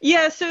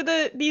 Yeah, so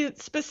the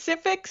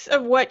specifics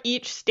of what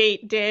each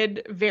state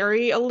did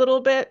vary a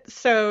little bit.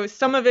 So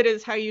some of it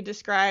is how you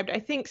described. I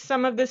think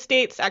some of the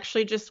states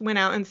actually just went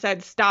out and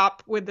said,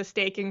 stop with the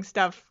staking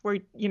stuff. We're,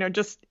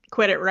 just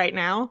quit it right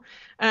now.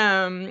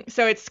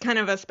 So it's kind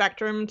of a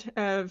spectrum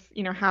of,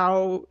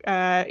 how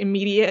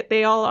immediate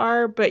they all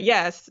are. But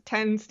yes,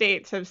 10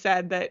 states have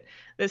said that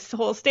this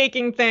whole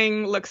staking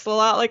thing looks a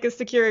lot like a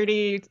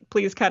security.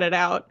 Please cut it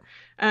out.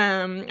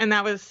 And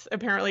that was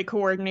apparently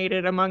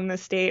coordinated among the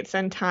states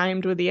and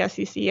timed with the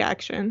SEC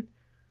action.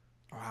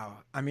 Wow.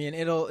 I mean,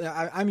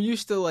 I'm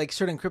used to like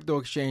certain crypto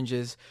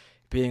exchanges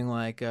being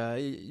like,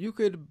 you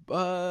could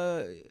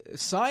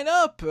sign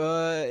up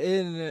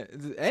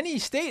in any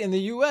state in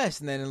the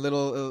U.S. and then a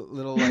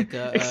little like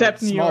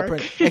except New York.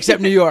 Print,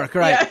 except New York,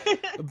 right? Yeah.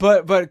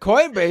 But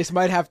Coinbase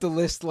might have to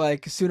list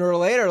like sooner or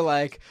later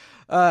like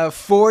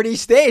 40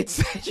 states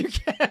that you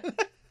can.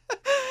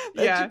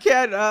 You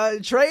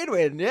can't trade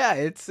with. Yeah,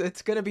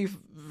 it's going to be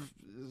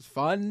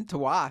fun to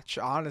watch,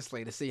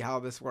 honestly, to see how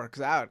this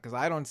works out, because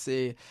I don't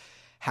see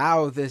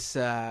how this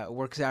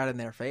works out in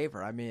their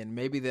favor. I mean,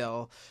 maybe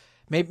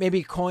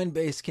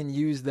Coinbase can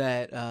use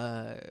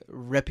that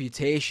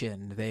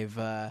reputation they've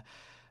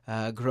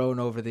grown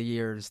over the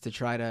years to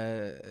try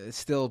to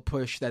still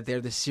push that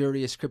they're the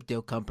serious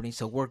crypto company,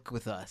 so work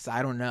with us.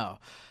 I don't know.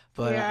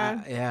 But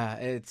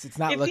it's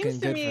not looking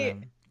good for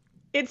them.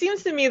 It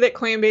seems to me that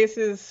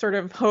Coinbase's sort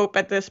of hope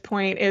at this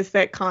point is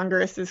that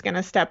Congress is going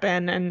to step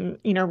in and,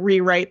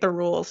 rewrite the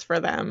rules for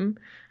them.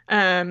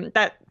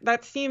 That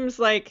seems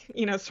like,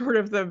 sort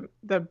of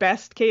the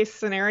best case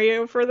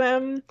scenario for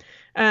them.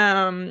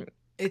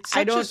 It's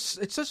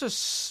such a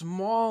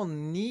small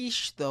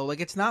niche, though.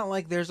 Like, it's not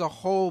like there's a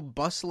whole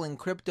bustling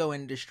crypto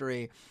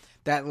industry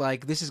that,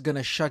 like, this is going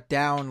to shut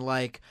down,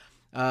 like,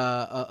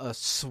 a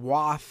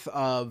swath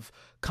of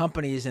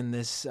companies in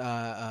this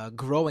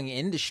growing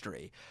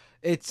industry.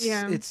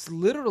 It's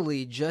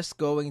literally just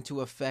going to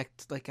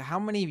affect, like, how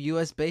many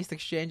U.S. based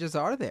exchanges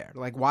are there?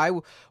 Like,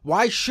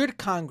 why should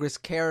Congress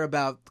care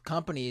about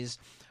companies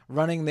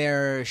running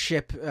their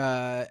ship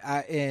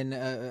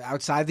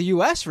outside the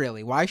U.S.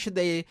 really? Why should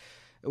they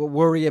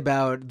worry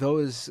about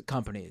those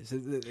companies?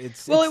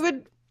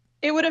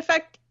 It would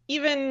affect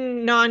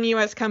even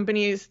non-U.S.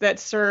 companies that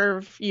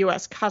serve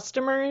U.S.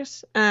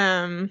 customers.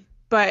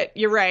 But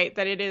you're right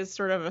that it is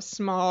sort of a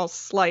small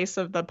slice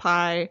of the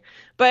pie.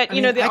 But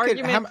we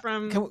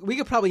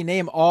could probably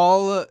name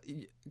all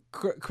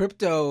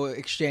crypto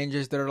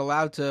exchanges that are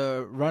allowed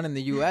to run in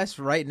the U.S.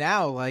 right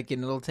now, like,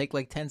 and it'll take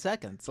like 10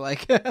 seconds.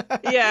 Like,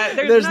 yeah,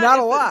 there's not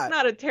a lot. It's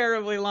not a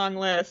terribly long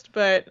list,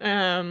 but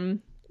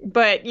when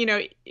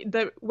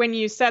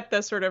you set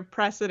the sort of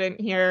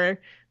precedent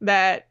here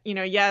that,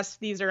 yes,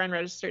 these are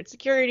unregistered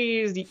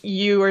securities,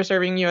 you are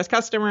serving U.S.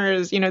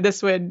 customers,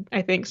 this would,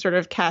 I think, sort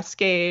of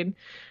cascade.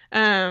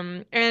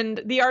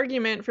 And the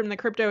argument from the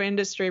crypto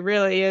industry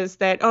really is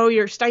that, oh,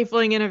 you're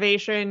stifling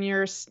innovation,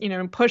 you're,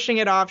 pushing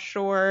it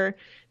offshore.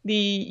 The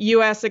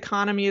U.S.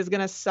 economy is going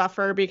to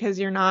suffer because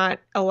you're not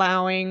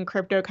allowing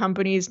crypto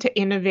companies to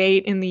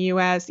innovate in the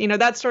U.S.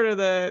 That's sort of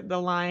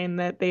the line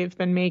that they've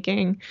been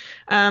making.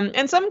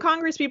 And some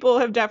Congress people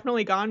have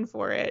definitely gone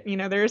for it.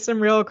 There are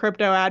some real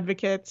crypto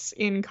advocates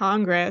in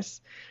Congress.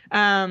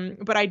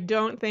 But I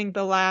don't think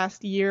the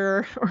last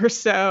year or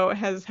so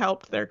has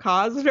helped their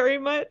cause very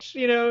much.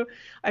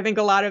 I think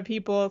a lot of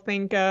people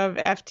think of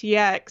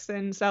FTX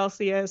and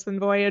Celsius and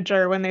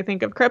Voyager when they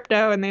think of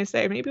crypto, and they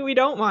say, maybe we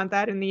don't want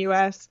that in the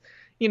US.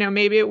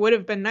 Maybe it would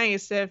have been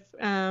nice if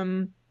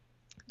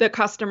the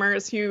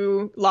customers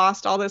who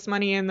lost all this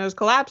money in those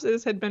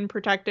collapses had been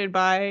protected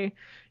by,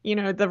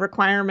 the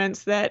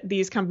requirements that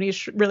these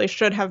companies really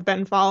should have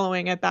been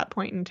following at that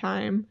point in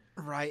time.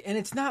 Right. And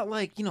it's not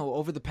like,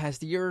 over the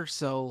past year or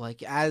so,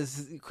 like,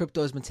 as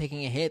crypto has been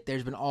taking a hit,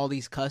 there's been all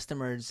these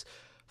customers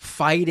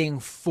fighting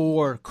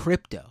for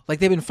crypto. Like,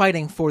 they've been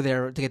fighting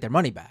to get their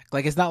money back.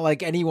 Like, it's not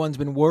like anyone's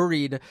been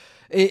worried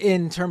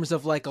in terms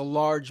of like a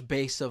large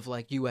base of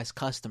like U.S.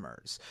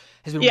 customers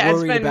has been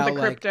worried it's been about the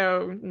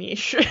crypto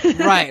niche.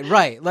 Right.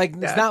 Like,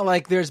 it's not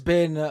like there's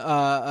been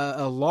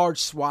a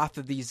large swath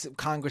of these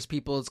Congress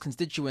people's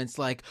constituents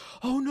like,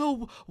 oh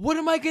no, what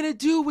am I going to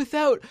do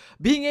without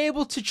being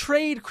able to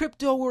trade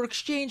crypto or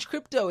exchange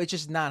crypto? It's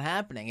just not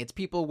happening. It's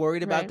people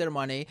worried about their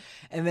money.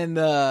 And then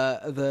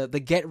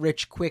the get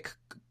rich quick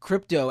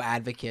crypto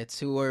advocates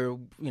who are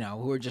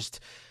just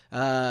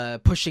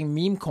pushing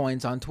meme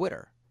coins on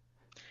Twitter.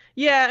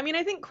 Yeah, I mean,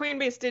 I think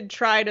Coinbase did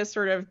try to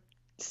sort of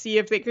see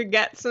if they could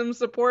get some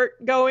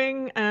support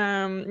going.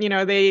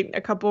 They,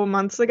 a couple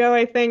months ago,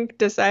 I think,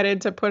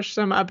 decided to push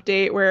some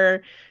update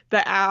where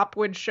the app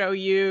would show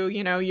you,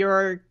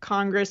 your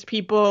Congress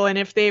people and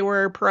if they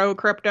were pro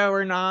crypto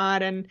or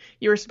not, and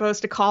you were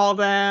supposed to call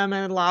them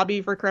and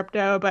lobby for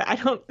crypto, but I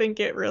don't think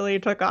it really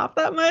took off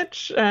that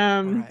much.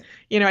 Right.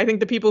 I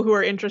think the people who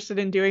are interested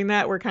in doing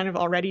that were kind of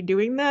already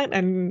doing that,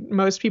 and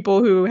most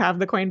people who have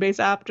the Coinbase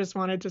app just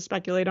wanted to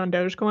speculate on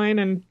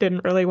Dogecoin and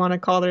didn't really want to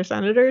call their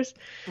senators.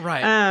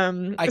 Right.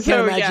 I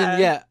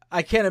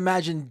can't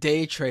imagine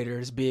day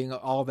traders being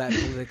all that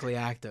politically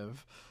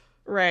active.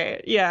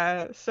 Right.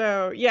 Yeah.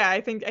 So, yeah,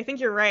 I think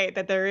you're right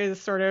that there is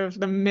sort of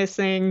the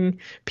missing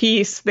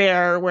piece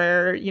there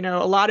where,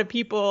 a lot of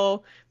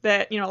people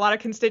that, a lot of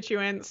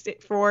constituents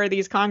for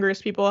these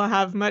Congress people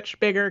have much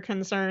bigger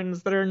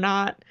concerns that are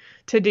not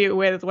to do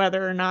with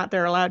whether or not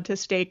they're allowed to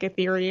stake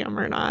Ethereum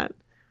or not.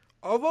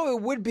 Although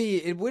it would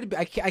be,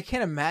 I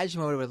can't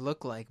imagine what it would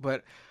look like,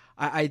 but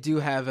I do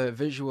have a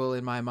visual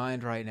in my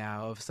mind right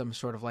now of some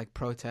sort of like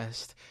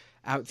protest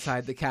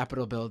outside the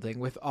Capitol building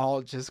with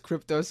all just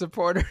crypto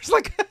supporters,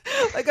 like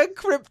a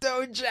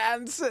crypto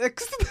Jan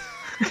 6th.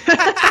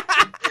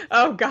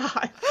 Oh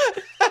God.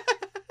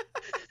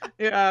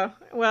 Yeah.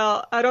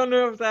 Well, I don't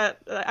know if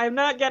I'm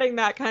not getting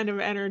that kind of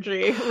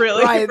energy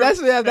really. Right.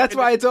 That's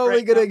why it's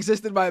only going to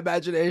exist in my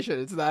imagination.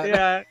 It's not.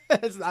 Yeah.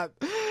 It's not.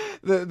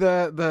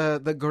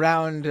 The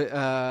ground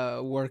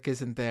work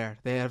isn't there.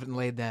 They haven't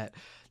laid that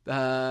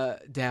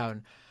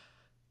down.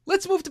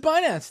 Let's move to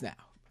Binance now.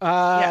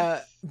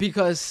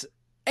 Because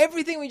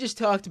everything we just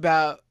talked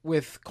about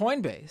with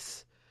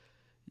Coinbase,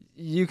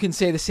 you can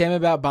say the same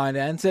about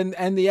Binance,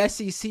 and the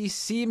SEC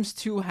seems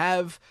to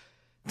have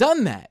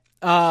done that.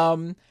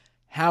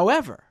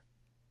 However,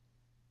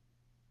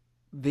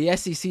 the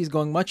SEC is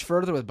going much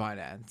further with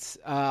Binance.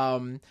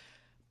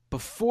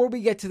 Before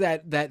we get to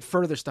that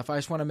further stuff, I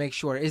just want to make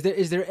sure,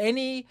 is there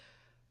anything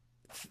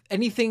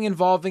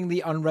involving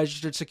the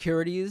unregistered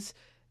securities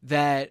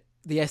that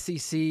the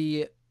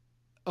SEC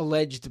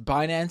alleged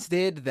Binance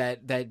did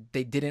that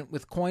they didn't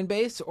with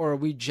Coinbase, or are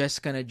we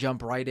just gonna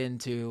jump right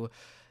into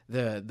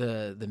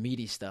the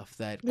meaty stuff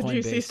that the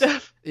Coinbase, juicy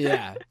stuff?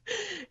 Yeah.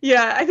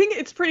 Yeah, I think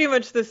it's pretty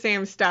much the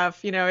same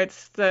stuff.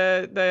 It's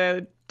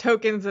the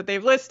tokens that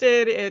they've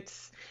listed.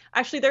 It's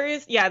Actually, there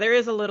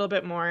is a little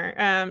bit more.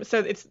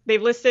 So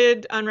they've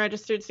listed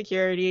unregistered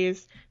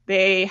securities.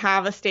 They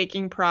have a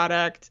staking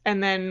product,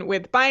 and then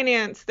with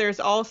Binance, there's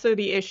also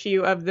the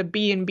issue of the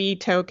BNB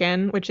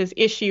token, which is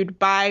issued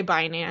by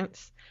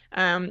Binance.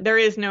 There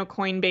is no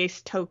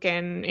Coinbase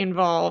token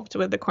involved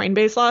with the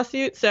Coinbase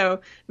lawsuit,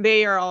 so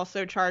they are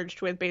also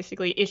charged with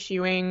basically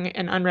issuing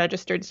an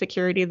unregistered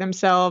security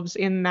themselves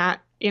in the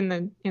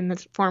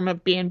form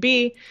of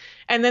BNB.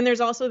 And then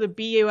there's also the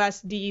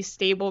BUSD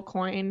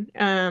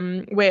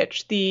stablecoin,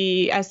 which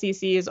the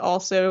SEC is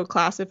also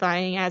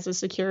classifying as a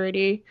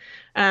security.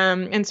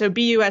 And so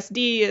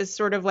BUSD is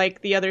sort of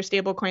like the other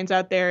stablecoins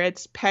out there.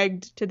 It's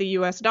pegged to the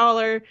US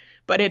dollar,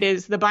 but it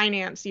is the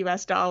Binance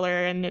US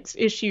dollar, and it's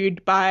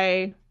issued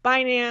by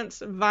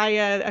Binance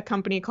via a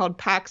company called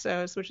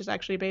Paxos, which is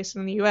actually based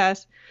in the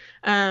US.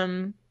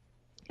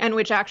 And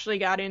which actually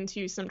got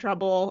into some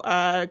trouble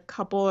a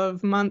couple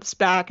of months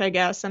back, I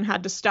guess, and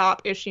had to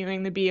stop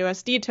issuing the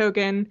BUSD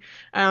token,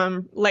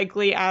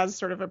 likely as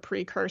sort of a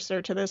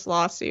precursor to this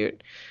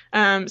lawsuit.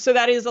 So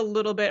that is a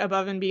little bit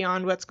above and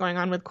beyond what's going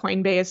on with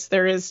Coinbase.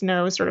 There is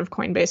no sort of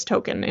Coinbase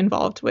token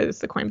involved with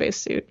the Coinbase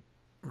suit.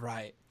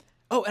 Right.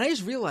 Oh, and I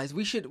just realized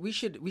we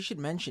should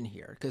mention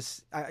here,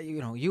 because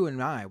you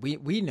and I,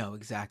 we know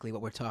exactly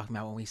what we're talking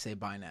about when we say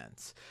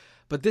Binance.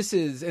 But this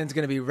is, and it's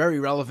going to be very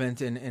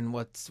relevant in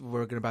what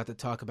we're about to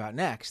talk about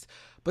next.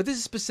 But this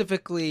is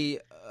specifically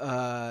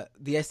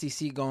the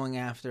SEC going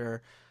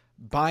after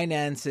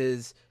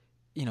Binance's,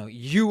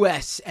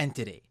 U.S.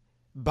 entity,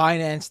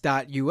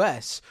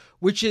 Binance.us,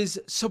 which is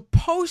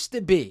supposed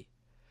to be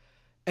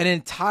an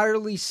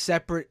entirely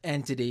separate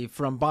entity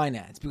from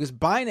Binance, because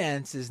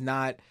Binance is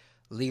not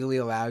legally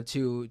allowed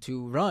to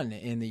run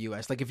in the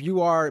U.S. Like, if you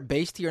are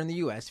based here in the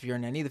U.S., if you're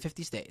in any of the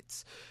 50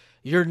 states,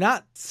 you're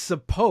not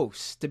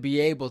supposed to be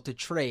able to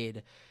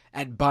trade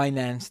at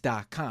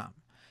Binance.com.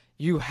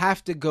 You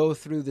have to go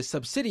through the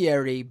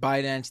subsidiary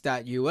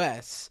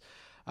Binance.us,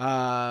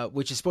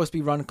 which is supposed to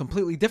be run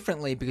completely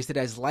differently because it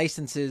has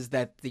licenses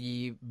that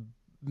the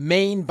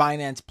main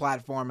Binance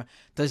platform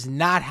does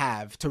not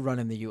have to run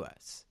in the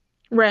U.S.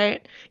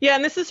 Right. Yeah,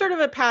 and this is sort of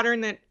a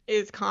pattern that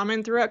is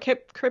common throughout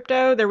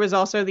crypto. There was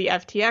also the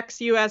FTX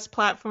US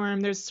platform.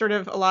 There's sort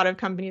of a lot of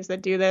companies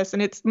that do this,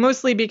 and it's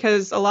mostly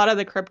because a lot of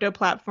the crypto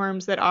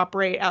platforms that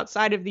operate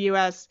outside of the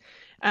US,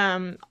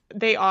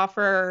 they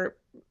offer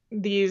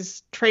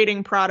these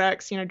trading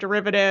products,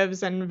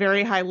 derivatives and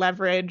very high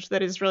leverage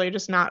that is really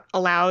just not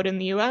allowed in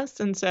the US.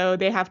 And so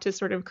they have to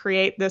sort of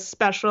create this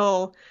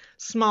special,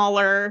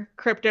 smaller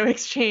crypto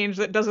exchange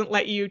that doesn't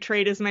let you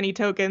trade as many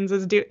tokens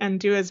and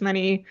do as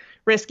many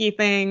risky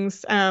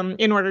things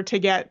in order to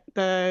get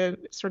the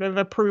sort of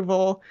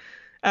approval,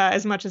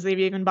 as much as they've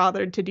even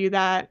bothered to do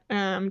that,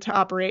 to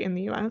operate in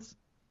the US.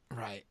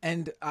 Right.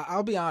 And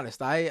I'll be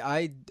honest,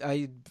 I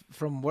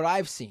from what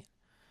I've seen,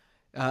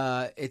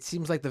 it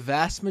seems like the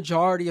vast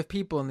majority of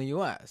people in the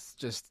U.S.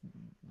 just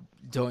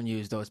don't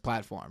use those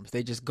platforms.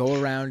 They just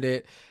go around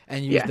it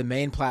and use the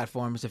main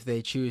platforms if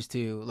they choose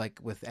to, like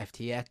with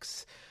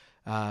FTX,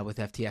 with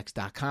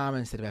FTX.com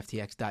instead of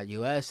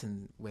FTX.us,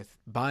 and with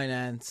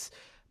Binance,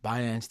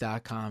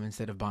 Binance.com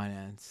instead of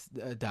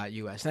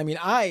Binance.us. And I mean,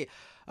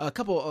 a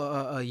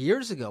couple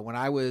years ago when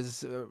I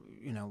was,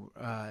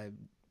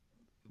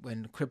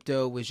 when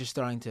crypto was just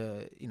starting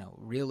to,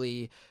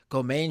 really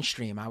go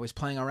mainstream, I was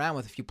playing around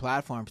with a few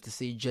platforms to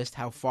see just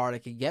how far I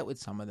could get with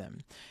some of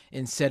them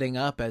in setting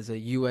up as a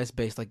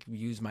US-based, like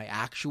use my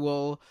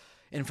actual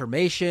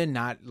information,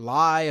 not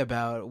lie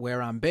about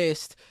where I'm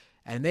based.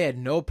 And they had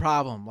no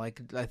problem. I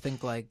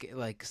think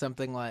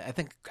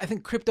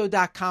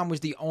crypto.com was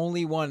the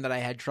only one that I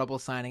had trouble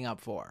signing up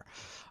for.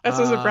 That's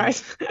a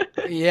surprise.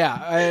 Yeah.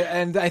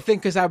 And I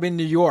think because I'm in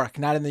New York,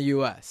 not in the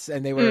US,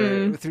 and they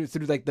were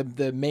through like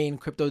the main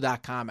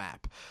crypto.com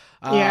app.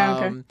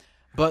 Okay.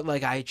 But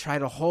like I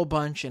tried a whole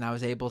bunch and I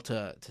was able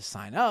to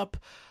sign up.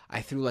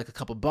 I threw like a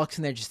couple bucks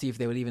in there just to see if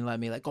they would even let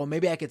me, like, oh,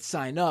 maybe I could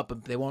sign up,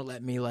 but they won't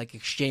let me like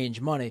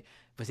exchange money.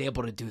 Was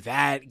able to do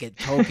that, get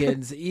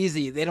tokens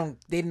easy. They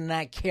did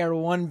not care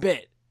one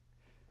bit.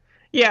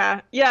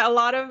 Yeah. A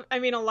lot of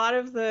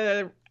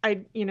the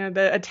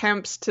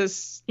attempts to,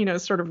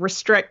 sort of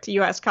restrict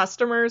US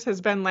customers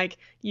has been like,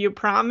 you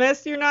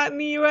promise you're not in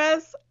the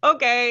US?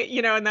 Okay.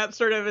 And that's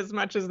sort of as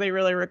much as they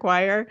really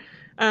require.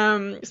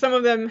 Some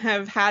of them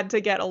have had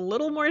to get a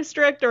little more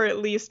strict, or at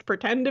least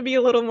pretend to be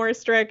a little more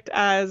strict,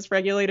 as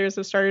regulators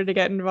have started to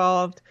get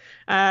involved.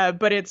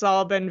 But it's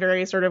all been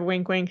very sort of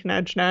wink, wink,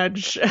 nudge,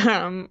 nudge,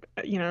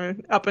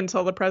 up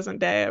until the present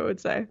day, I would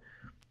say.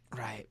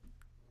 Right.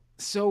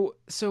 So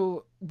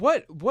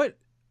what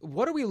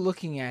are we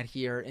looking at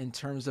here in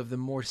terms of the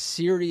more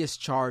serious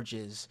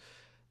charges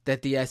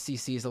that the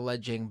SEC is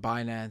alleging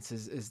Binance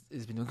has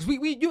been doing? Because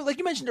we like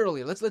you mentioned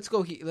earlier. Let's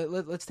go.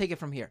 Let's take it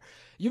from here.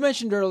 You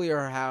mentioned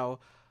earlier how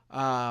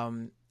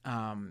the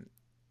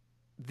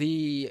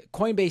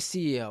Coinbase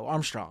CEO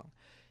Armstrong,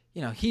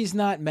 he's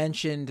not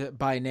mentioned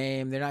by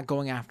name. They're not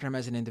going after him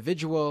as an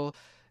individual.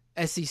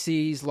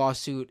 SEC's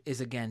lawsuit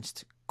is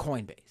against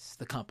Coinbase,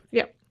 the company.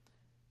 Yep.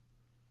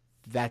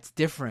 That's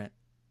different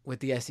with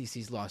the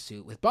SEC's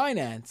lawsuit with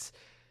Binance,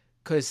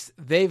 because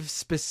they've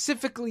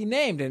specifically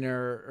named and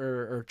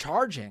are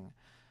charging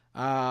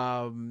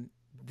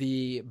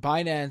the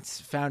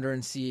Binance founder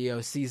and CEO,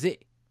 CZ.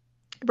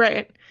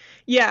 Right.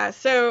 Yeah.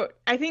 So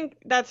I think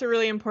that's a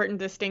really important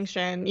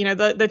distinction.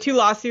 The two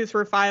lawsuits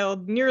were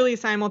filed nearly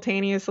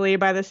simultaneously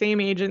by the same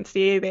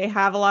agency. They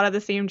have a lot of the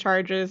same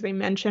charges. They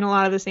mention a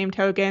lot of the same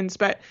tokens,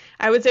 but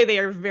I would say they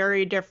are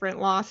very different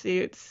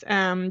lawsuits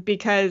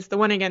because the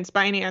one against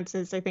Binance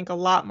is, I think, a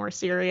lot more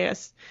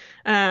serious.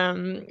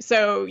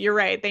 So you're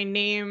right. They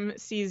name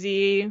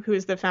CZ, who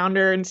is the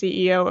founder and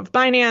CEO of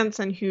Binance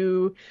and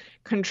who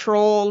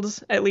controlled,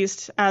 at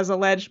least as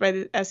alleged by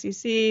the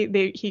SEC,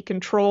 he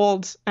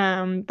controlled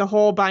the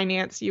whole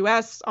Binance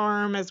US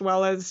arm, as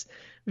well as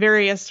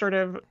various sort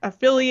of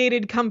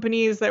affiliated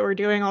companies that were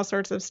doing all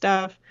sorts of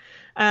stuff.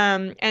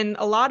 And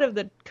a lot of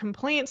the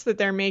complaints that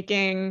they're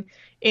making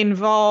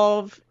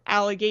involve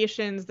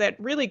allegations that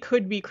really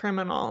could be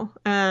criminal.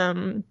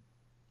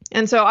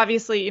 And so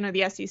obviously,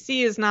 the SEC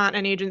is not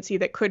an agency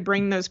that could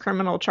bring those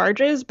criminal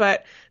charges,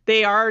 but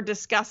they are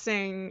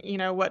discussing,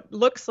 what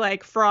looks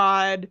like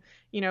fraud,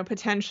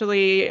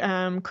 potentially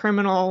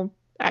criminal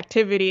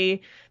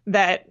activity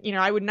that,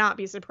 I would not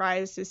be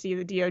surprised to see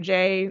the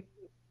DOJ,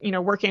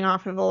 working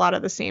off of a lot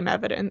of the same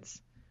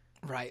evidence.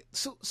 Right.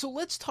 So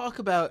let's talk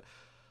about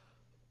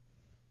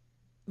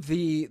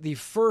the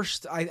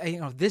first,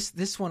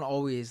 this one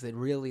always that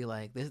really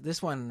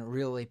this one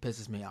really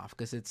pisses me off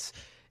because it's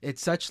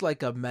such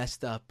like a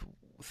messed up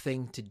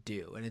thing to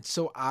do. And it's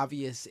so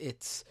obvious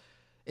it's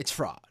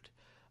fraud.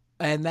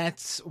 And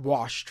that's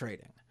wash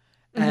trading.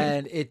 Mm-hmm.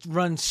 And it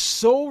runs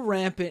so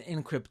rampant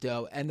in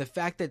crypto. And the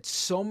fact that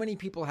so many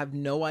people have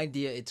no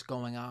idea it's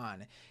going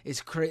on is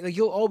crazy. Like,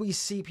 you'll always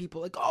see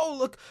people like, oh,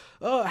 look,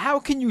 how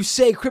can you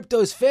say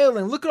crypto's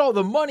failing? Look at all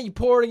the money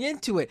pouring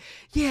into it.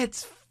 Yeah,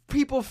 it's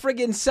people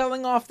friggin'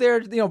 selling off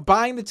their,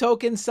 buying the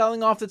tokens,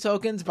 selling off the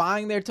tokens,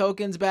 buying their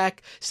tokens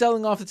back,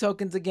 selling off the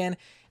tokens again.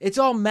 It's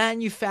all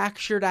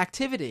manufactured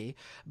activity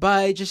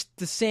by just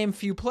the same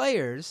few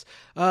players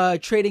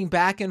trading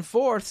back and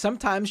forth,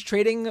 sometimes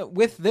trading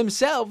with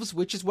themselves,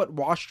 which is what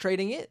wash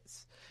trading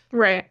is.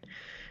 Right.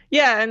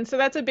 Yeah, and so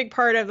that's a big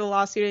part of the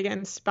lawsuit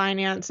against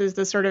Binance is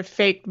the sort of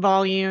fake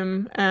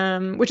volume,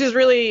 which is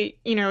really,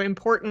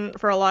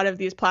 important for a lot of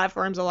these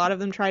platforms. A lot of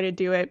them try to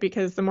do it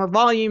because the more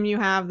volume you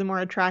have, the more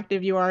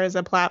attractive you are as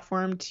a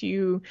platform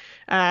to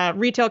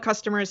retail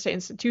customers, to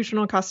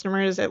institutional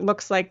customers. It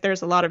looks like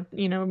there's a lot of,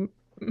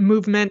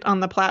 movement on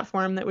the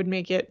platform that would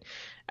make it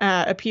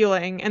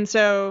appealing. And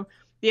so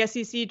the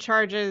SEC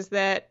charges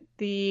that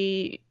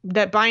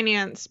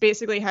Binance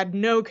basically had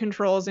no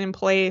controls in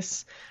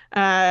place,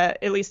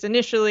 at least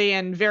initially,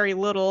 and very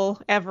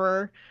little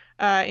ever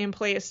in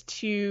place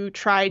to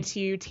try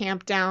to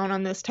tamp down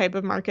on this type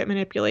of market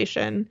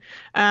manipulation.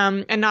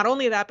 And not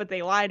only that, but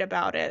they lied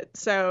about it.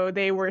 So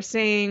they were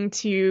saying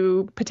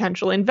to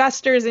potential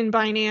investors in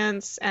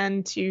Binance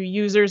and to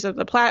users of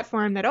the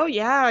platform that, oh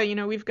yeah,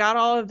 we've got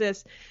all of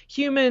this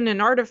human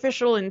and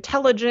artificial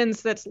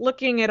intelligence that's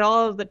looking at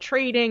all of the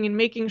trading and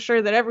making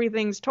sure that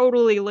everything's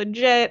totally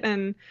legit.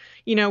 And,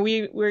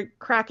 we're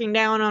cracking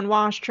down on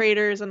wash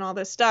traders and all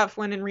this stuff,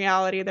 when in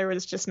reality, there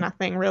was just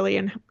nothing really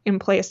in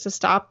place to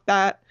stop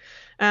that.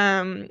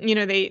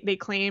 They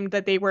claimed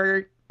that they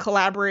were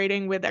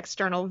collaborating with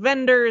external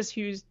vendors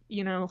whose,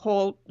 the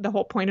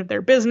whole point of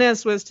their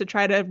business was to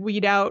try to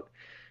weed out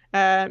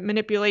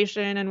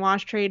manipulation and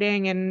wash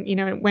trading.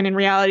 And, when in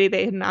reality,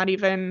 they had not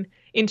even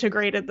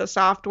integrated the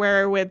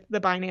software with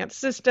the Binance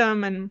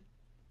system. And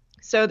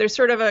so there's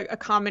sort of a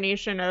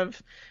combination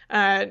of,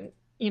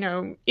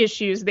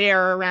 issues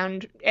there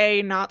around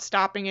A, not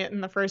stopping it in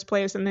the first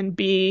place, and then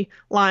B,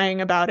 lying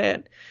about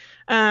it.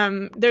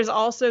 There's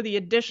also the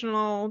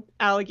additional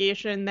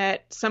allegation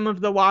that some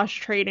of the wash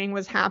trading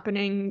was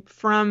happening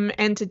from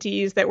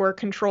entities that were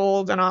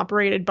controlled and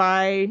operated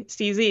by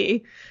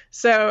CZ.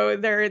 So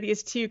there are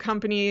these two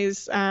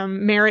companies,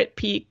 Merit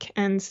Peak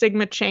and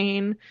Sigma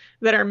Chain,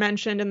 that are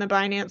mentioned in the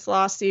Binance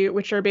lawsuit,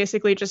 which are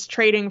basically just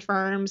trading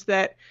firms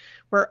that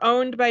were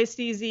owned by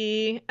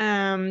CZ,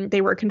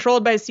 they were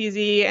controlled by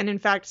CZ, and in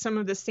fact, some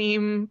of the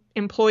same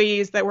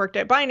employees that worked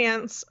at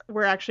Binance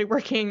were actually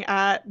working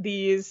at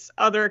these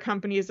other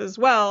companies as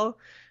well.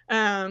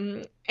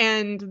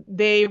 And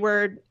they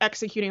were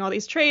executing all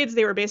these trades.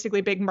 They were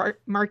basically big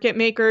market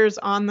makers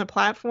on the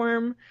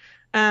platform.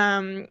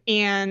 And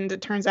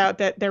it turns out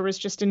that there was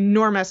just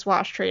enormous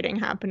wash trading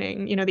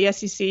happening. The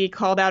SEC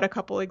called out a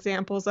couple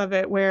examples of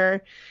it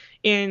where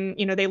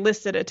they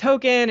listed a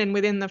token, and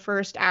within the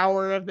first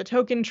hour of the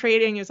token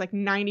trading, it was like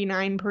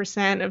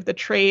 99% of the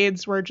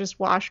trades were just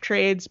wash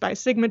trades by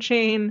Sigma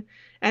Chain,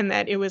 and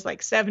that it was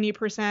like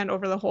 70%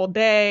 over the whole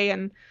day.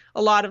 And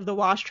a lot of the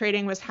wash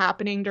trading was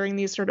happening during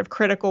these sort of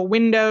critical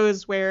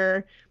windows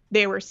where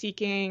they were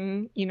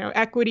seeking,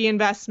 equity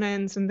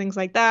investments and things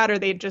like that, or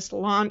they'd just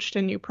launched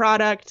a new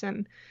product.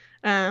 And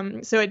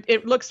so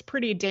it looks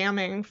pretty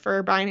damning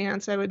for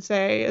Binance, I would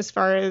say, as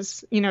far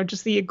as,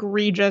 just the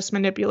egregious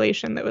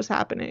manipulation that was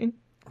happening.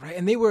 Right,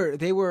 and they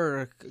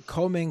were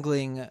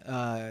commingling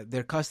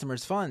their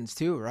customers' funds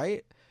too,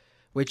 right?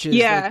 Which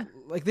is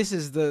like this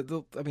is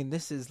the I mean,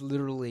 this is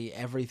literally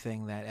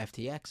everything that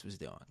FTX was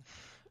doing.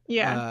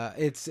 Yeah.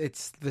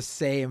 It's the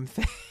same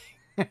thing.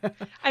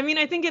 I mean,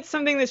 I think it's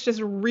something that's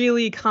just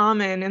really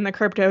common in the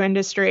crypto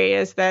industry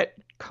is that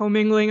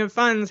commingling of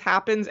funds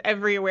happens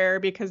everywhere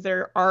because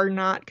there are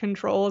not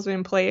controls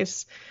in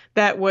place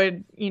that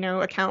would,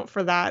 account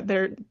for that.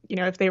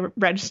 If they were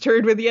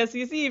registered with the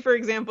SEC, for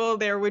example,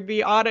 there would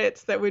be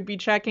audits that would be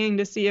checking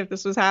to see if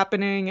this was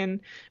happening and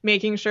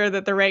making sure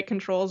that the right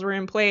controls were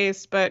in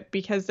place. But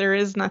because there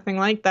is nothing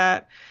like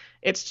that,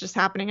 it's just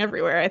happening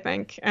everywhere, I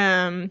think.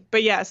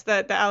 But yes,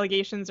 the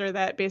allegations are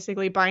that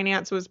basically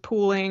Binance was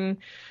pooling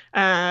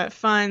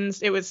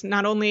funds. It was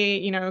not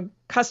only,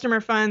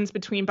 customer funds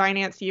between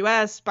Binance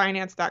US,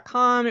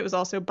 Binance.com. It was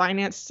also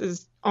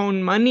Binance's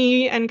own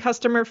money and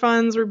customer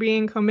funds were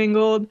being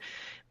commingled.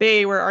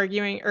 They were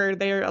arguing, or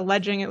they're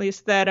alleging at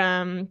least, that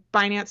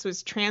Binance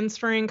was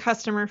transferring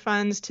customer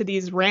funds to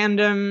these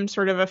random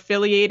sort of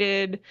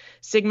affiliated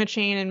Sigma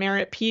Chain and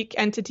Merit Peak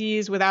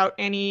entities without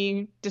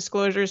any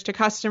disclosures to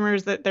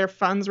customers that their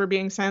funds were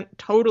being sent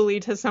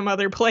totally to some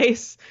other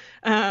place,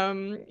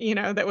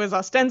 that was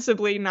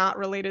ostensibly not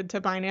related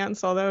to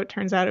Binance, although it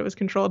turns out it was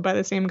controlled by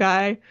the same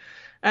guy.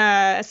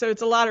 So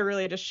it's a lot of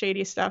really just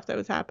shady stuff that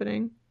was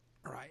happening.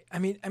 Right. I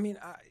really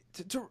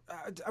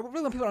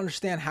want people to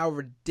understand how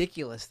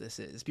ridiculous this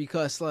is,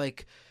 because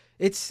like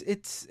it's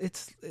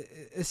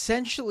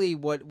essentially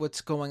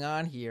what's going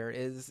on here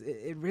is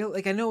it really,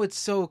 like, I know it's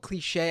so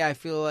cliche. I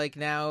feel like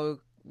now,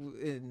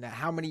 in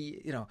how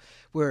many,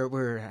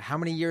 we're how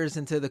many years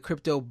into the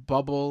crypto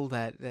bubble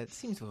that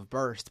seems to have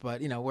burst,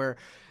 but we're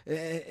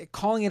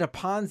calling it a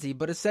Ponzi,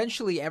 but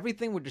essentially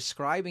everything we're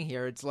describing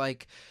here, it's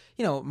like,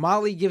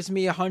 Molly gives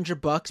me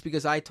 $100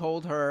 because I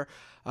told her,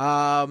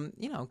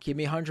 give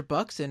me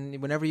 $100,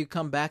 and whenever you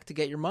come back to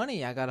get your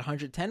money, I got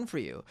 110 for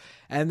you.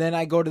 And then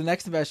I go to the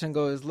next investor and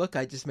goes, look,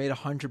 I just made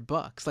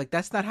 $100. Like,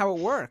 that's not how it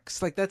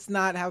works. Like, that's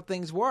not how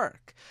things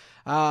work.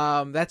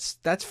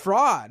 That's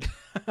fraud.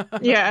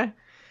 Yeah.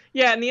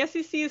 Yeah. And the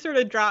SEC sort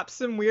of drops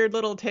some weird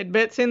little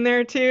tidbits in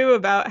there too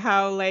about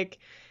how, like,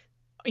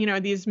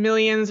 these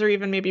millions or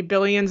even maybe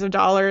billions of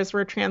dollars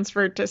were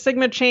transferred to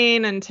Sigma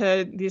Chain and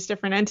to these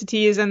different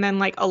entities. And then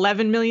like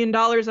 $11 million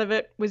of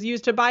it was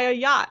used to buy a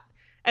yacht.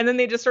 And then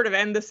they just sort of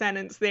end the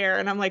sentence there.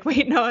 And I'm like,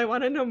 wait, no, I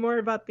want to know more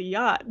about the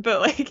yacht.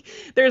 But like,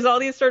 there's all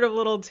these sort of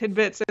little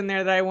tidbits in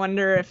there that I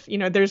wonder if,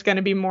 there's going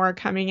to be more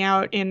coming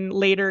out in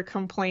later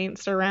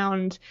complaints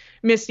around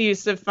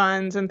misuse of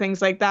funds and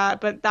things like that.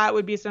 But that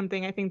would be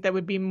something I think that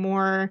would be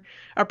more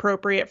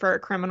appropriate for a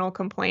criminal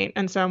complaint.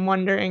 And so I'm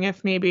wondering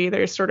if maybe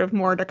there's sort of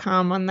more to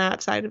come on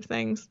that side of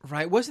things.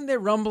 Right. Wasn't there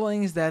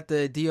rumblings that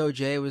the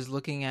DOJ was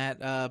looking at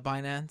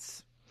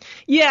Binance?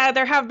 Yeah,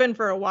 there have been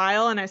for a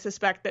while, and I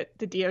suspect that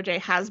the DOJ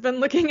has been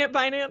looking at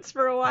Binance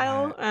for a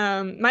while.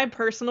 My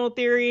personal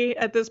theory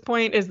at this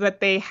point is that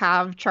they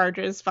have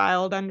charges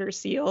filed under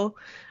seal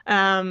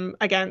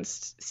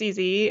against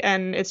CZ,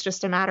 and it's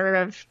just a matter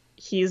of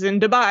he's in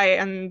Dubai,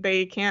 and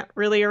they can't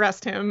really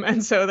arrest him,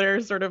 and so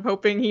they're sort of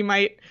hoping he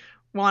might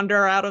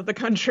wander out of the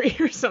country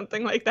or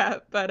something like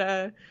that.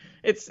 But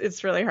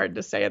it's really hard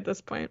to say at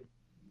this point.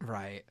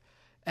 Right.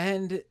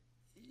 And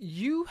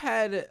you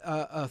had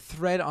a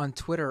thread on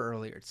Twitter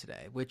earlier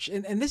today, which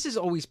and this is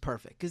always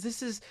perfect because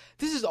this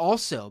is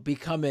also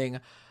becoming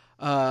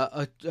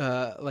a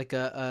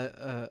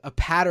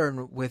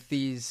pattern with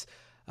these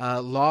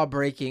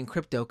law-breaking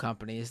crypto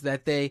companies,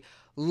 that they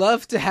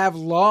love to have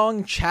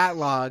long chat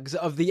logs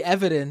of the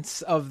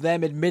evidence of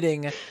them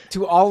admitting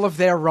to all of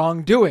their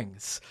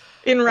wrongdoings.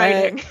 In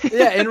writing.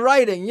 In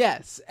writing,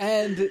 yes.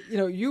 And,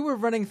 you were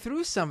running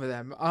through some of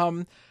them.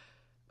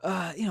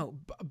 Binance,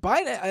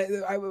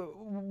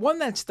 one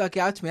that stuck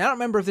out to me. I don't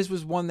remember if this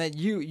was one that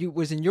you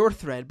was in your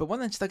thread, but one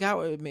that stuck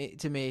out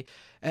to me,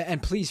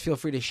 and please feel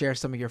free to share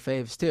some of your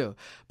faves too.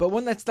 But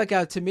one that stuck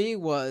out to me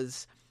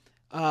was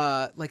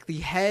like the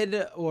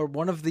head or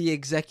one of the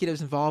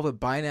executives involved with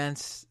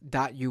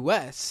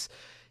Binance.us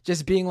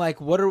just being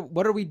like, what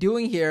are we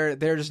doing here?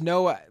 There's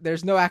no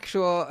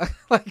actual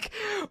like,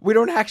 we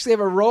don't actually have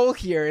a role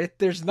here.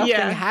 There's nothing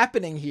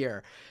happening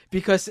here,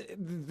 because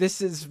this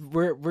is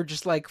we're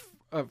just like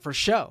for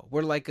show.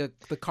 We're like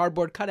the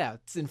cardboard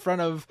cutouts in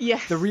front of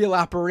the real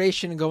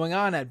operation going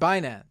on at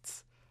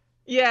Binance.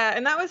 Yeah,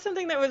 and that was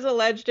something that was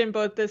alleged in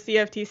both the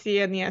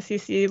CFTC and the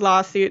SEC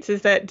lawsuits,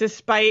 is that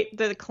despite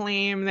the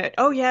claim that,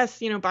 oh yes,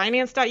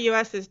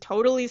 Binance.us is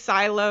totally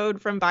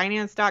siloed from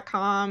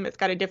Binance.com, it's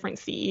got a different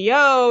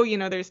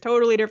CEO, there's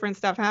totally different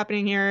stuff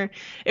happening here.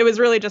 It was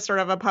really just sort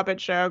of a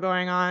puppet show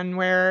going on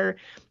where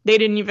they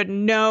didn't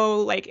even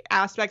know like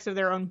aspects of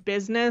their own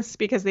business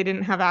because they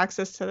didn't have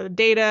access to the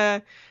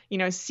data.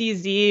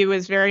 CZ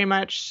was very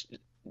much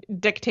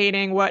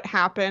dictating what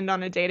happened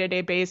on a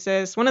day-to-day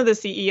basis. One of the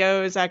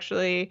CEOs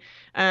actually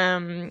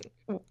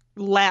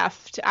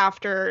left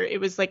after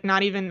it was like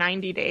not even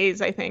 90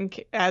 days, I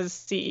think, as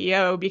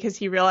CEO, because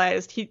he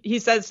realized he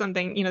says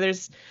something,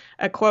 there's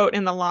a quote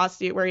in the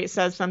lawsuit where he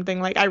says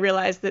something like, I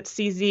realized that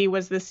CZ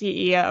was the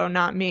CEO,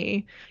 not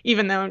me,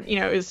 even though,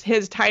 it was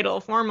his title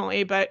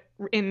formally, but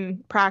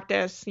in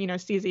practice,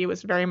 CZ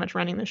was very much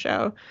running the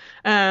show.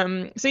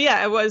 So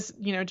yeah, it was,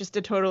 just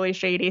a totally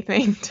shady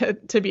thing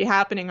to be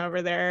happening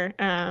over there.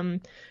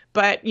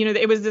 But,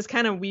 it was this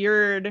kind of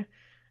weird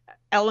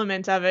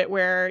element of it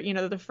where,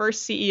 the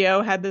first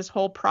CEO had this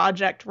whole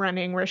project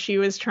running where she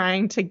was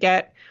trying to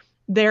get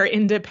their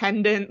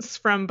independence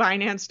from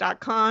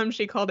Binance.com.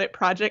 She called it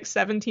Project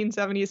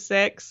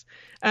 1776,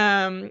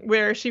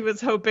 where she was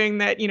hoping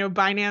that,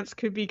 Binance.us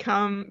could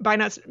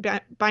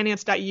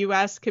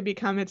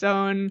become its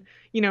own,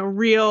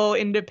 real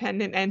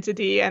independent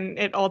entity.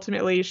 And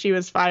ultimately she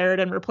was fired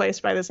and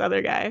replaced by this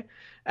other guy.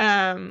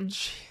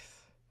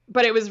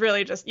 But it was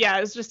really just,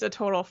 it was just a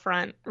total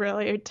front,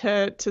 really,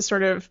 to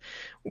sort of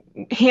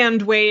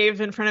hand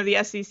wave in front of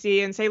the SEC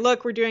and say,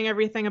 look, we're doing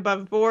everything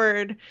above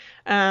board,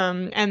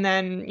 and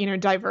then,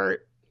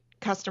 divert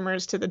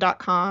customers to the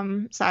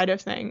 .com side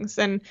of things.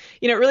 And,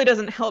 it really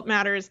doesn't help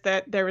matters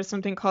that there was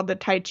something called the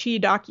Tai Chi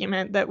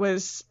document that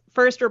was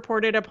first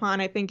reported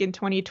upon, I think, in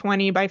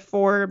 2020 by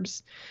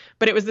Forbes.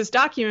 But it was this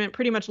document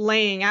pretty much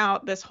laying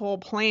out this whole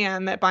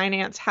plan that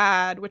Binance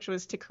had, which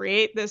was to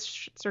create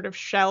this sort of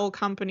shell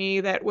company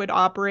that would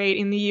operate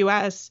in the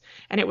US,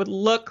 and it would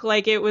look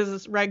like it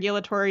was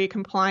regulatory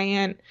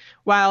compliant,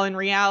 while in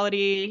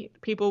reality,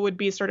 people would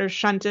be sort of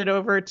shunted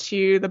over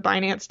to the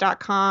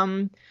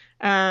Binance.com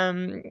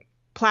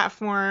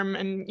platform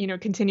and,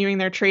 continuing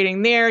their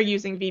trading there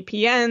using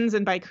VPNs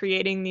and by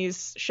creating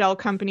these shell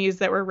companies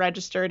that were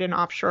registered in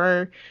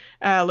offshore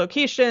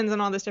locations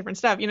and all this different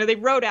stuff. They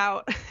wrote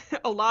out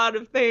a lot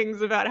of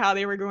things about how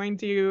they were going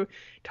to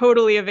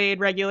totally evade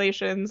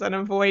regulations and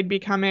avoid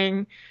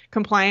becoming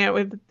compliant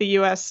with the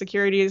US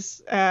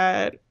securities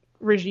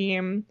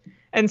regime.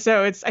 And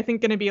so it's, I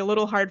think, going to be a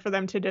little hard for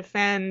them to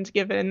defend,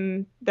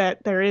 given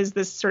that there is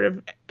this sort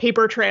of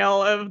paper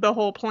trail of the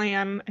whole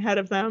plan ahead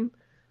of them.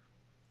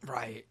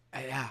 Right.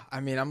 Yeah.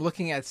 I mean, I'm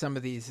looking at some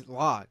of these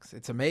logs.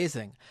 It's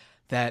amazing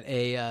that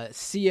a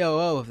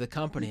COO of the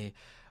company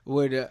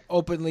would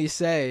openly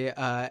say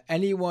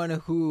anyone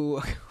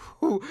who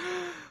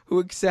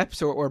accepts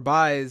or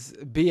buys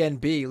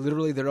BNB,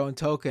 literally their own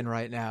token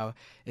right now,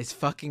 is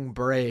fucking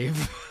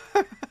brave.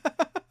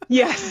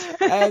 Yes.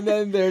 And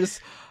then there's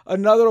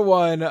another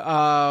one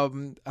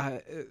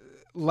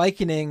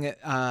likening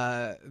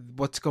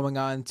what's going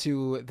on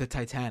to the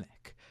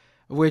Titanic,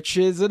 which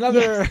is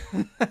another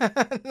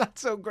not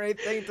so great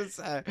thing to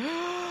say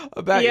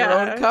about your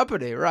own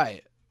company.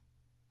 Right.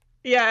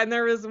 Yeah, and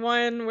there was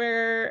one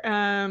where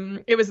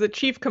it was the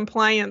chief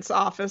compliance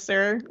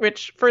officer,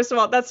 which, first of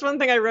all, that's one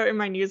thing I wrote in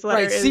my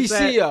newsletter. Right,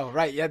 CCO,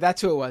 right. Yeah, that's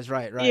who it was.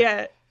 Right.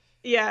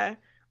 Yeah.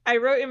 I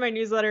wrote in my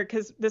newsletter,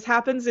 because this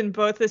happens in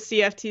both the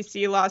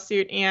CFTC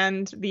lawsuit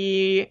and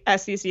the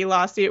SEC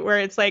lawsuit, where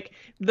it's like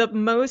the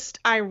most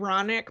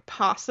ironic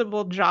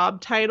possible job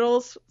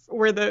titles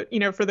were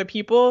for the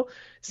people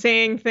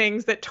saying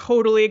things that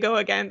totally go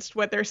against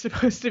what they're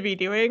supposed to be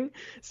doing.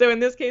 So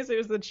in this case, it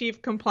was the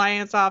chief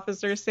compliance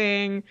officer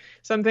saying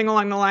something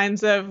along the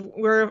lines of,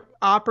 we're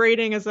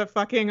operating as a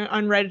fucking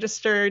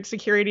unregistered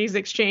securities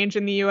exchange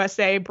in the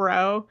USA,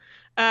 bro.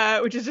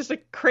 Which is just a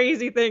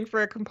crazy thing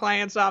for a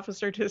compliance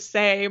officer to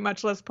say,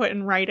 much less put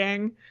in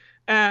writing.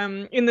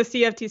 In the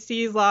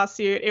CFTC's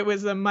lawsuit, it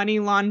was a money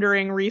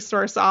laundering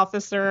resource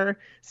officer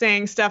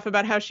saying stuff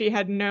about how they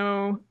had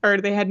no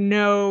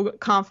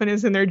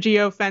confidence in their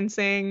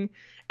geofencing,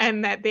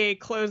 and that they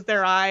closed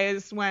their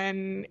eyes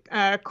when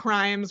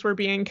crimes were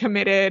being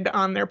committed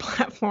on their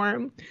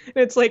platform. And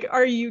it's like,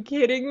 are you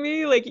kidding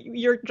me? Like,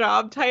 your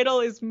job title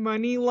is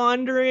money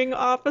laundering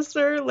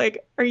officer?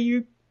 Like, are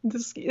you...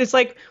 It's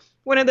like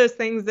one of those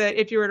things that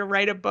if you were to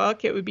write a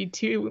book, it would be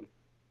too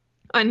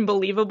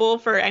unbelievable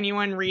for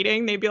anyone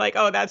reading. They'd be like,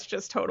 oh, that's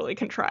just totally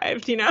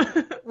contrived,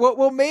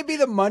 Well, maybe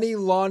the money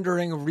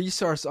laundering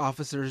resource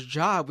officer's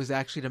job was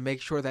actually to make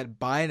sure that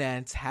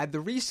Binance had the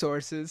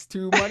resources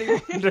to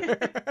money launder.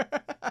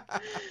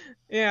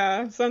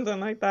 Yeah, something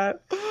like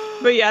that.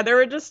 But yeah, there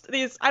were just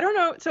these, I don't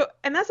know. So,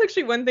 and that's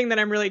actually one thing that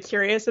I'm really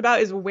curious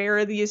about, is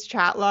where these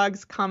chat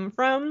logs come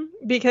from,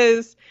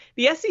 because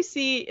the SEC,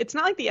 it's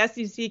not like the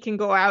SEC can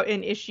go out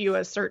and issue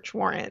a search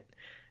warrant,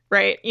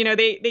 right?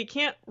 They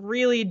can't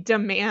really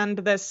demand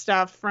this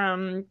stuff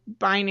from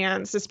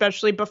Binance,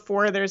 especially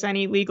before there's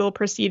any legal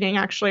proceeding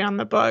actually on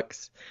the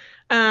books.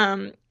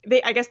 I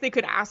guess they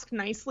could ask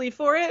nicely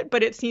for it,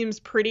 but it seems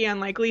pretty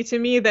unlikely to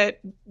me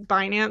that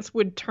Binance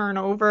would turn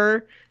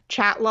over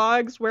chat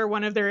logs where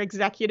one of their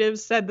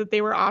executives said that they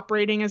were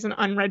operating as an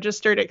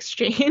unregistered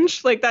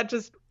exchange. Like, that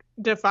just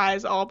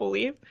defies all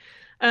belief.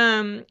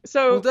 Well,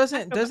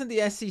 doesn't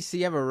the SEC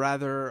have a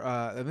rather?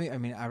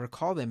 I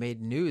recall they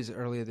made news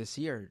earlier this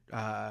year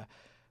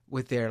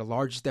with their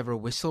largest ever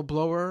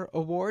whistleblower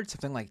award,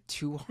 something like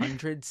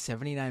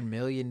 $279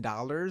 million.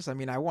 I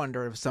mean, I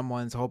wonder if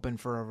someone's hoping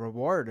for a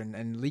reward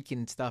and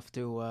leaking stuff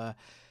to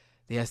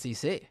the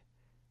SEC.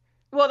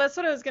 Well, that's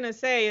what I was going to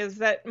say, is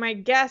that my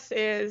guess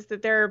is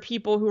that there are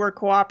people who are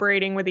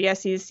cooperating with the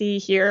SEC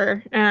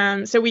here.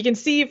 So we can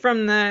see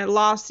from the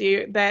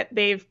lawsuit that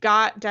they've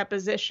got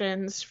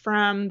depositions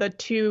from the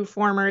two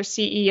former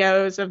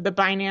CEOs of the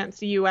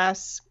Binance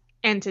US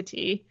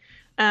entity.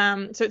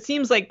 So it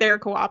seems like they're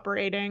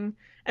cooperating.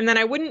 And then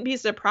I wouldn't be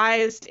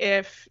surprised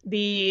if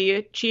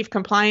the chief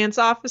compliance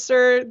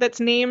officer that's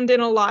named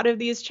in a lot of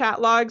these chat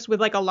logs with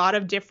like a lot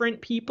of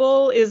different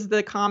people is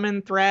the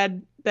common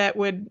thread that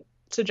would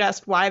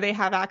suggest why they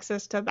have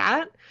access to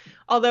that.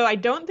 Although I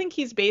don't think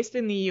he's based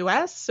in the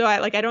US, so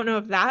I don't know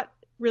if that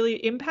really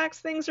impacts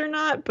things or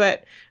not,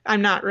 but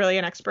I'm not really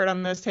an expert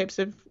on those types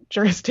of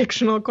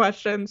jurisdictional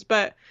questions.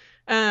 But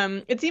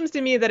it seems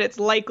to me that it's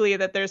likely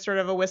that there's sort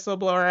of a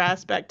whistleblower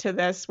aspect to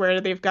this where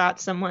they've got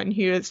someone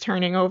who is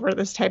turning over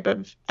this type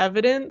of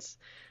evidence.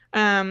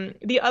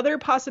 The other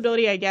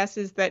possibility, I guess,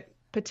 is that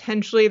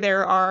potentially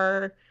there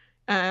are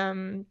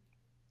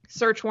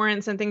search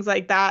warrants and things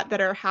like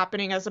that are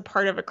happening as a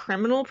part of a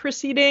criminal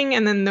proceeding,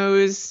 and then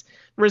those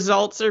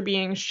results are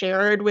being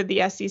shared with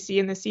the SEC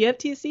and the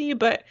CFTC.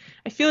 But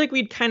I feel like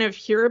we'd kind of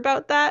hear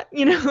about that,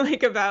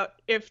 like about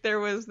if there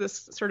was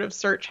this sort of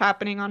search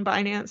happening on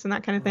Binance and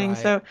that kind of thing. Right.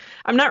 So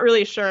I'm not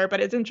really sure,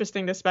 but it's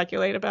interesting to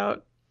speculate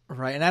about.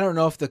 Right. And I don't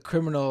know if the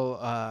criminal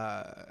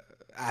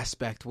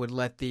aspect would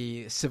let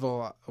the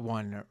civil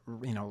one,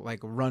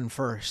 run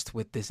first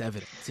with this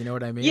evidence. You know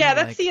what I mean? Yeah,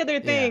 that's the other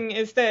thing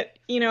is that,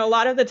 a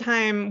lot of the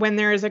time when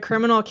there is a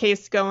criminal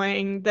case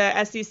going,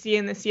 the SEC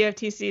and the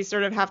CFTC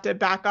sort of have to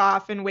back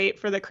off and wait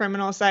for the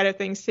criminal side of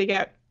things to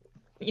get,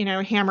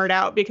 hammered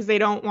out, because they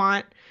don't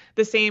want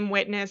the same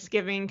witness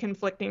giving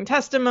conflicting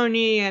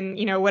testimony and,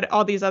 what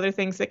all these other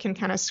things that can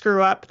kind of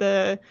screw up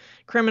the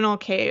criminal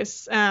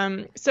case.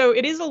 So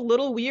it is a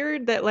little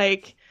weird that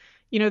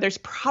there's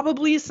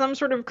probably some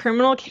sort of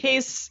criminal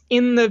case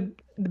in the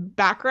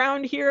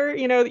background here.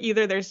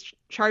 Either there's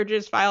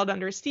charges filed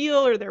under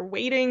seal or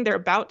they're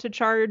about to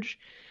charge.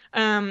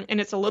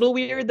 And it's a little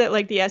weird that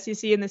the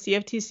SEC and the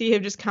CFTC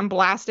have just come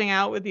blasting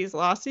out with these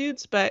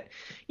lawsuits. But,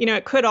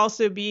 it could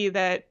also be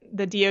that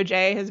the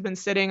DOJ has been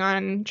sitting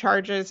on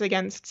charges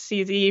against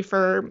CZ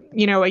for,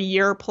 a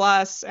year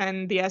plus.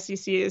 And the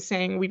SEC is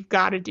saying, we've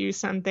got to do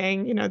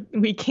something.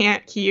 We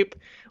can't keep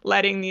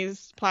letting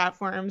these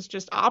platforms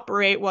just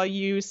operate while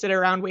you sit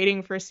around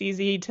waiting for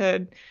CZ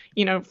to,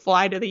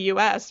 fly to the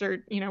US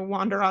or,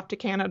 wander off to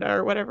Canada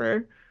or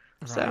whatever.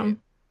 Right. So.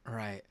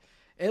 Right.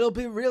 It'll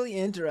be really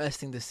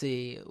interesting to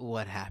see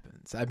what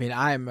happens. I mean,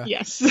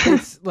 yes.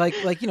 It's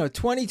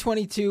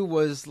 2022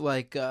 was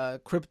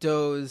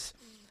crypto's,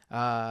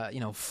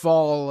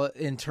 fall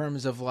in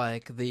terms of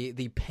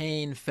the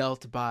pain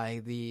felt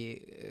by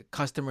the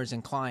customers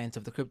and clients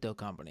of the crypto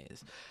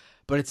companies.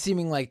 But it's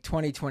seeming like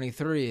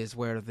 2023 is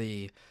where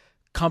the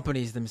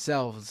companies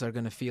themselves are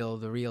going to feel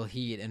the real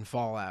heat and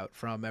fallout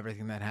from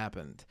everything that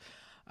happened.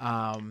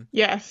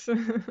 Yes.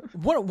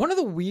 One of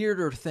the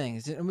weirder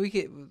things, and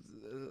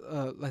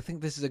I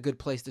think this is a good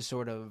place to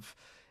sort of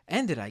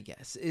end it, I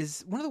guess,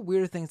 is one of the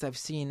weirder things I've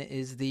seen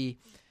is the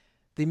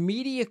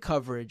media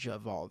coverage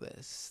of all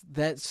this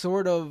that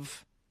sort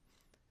of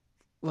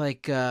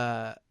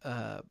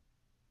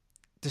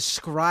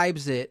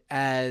describes it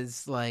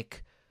as the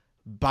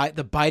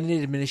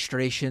Biden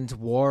administration's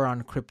war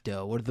on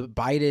crypto, or the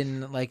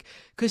Biden,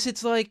 because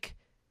it's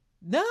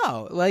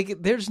no,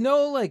 there's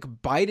no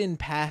Biden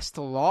passed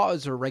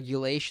laws or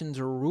regulations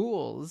or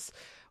rules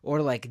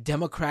or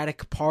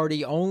Democratic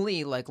Party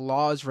only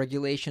laws,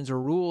 regulations, or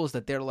rules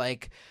that they're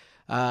going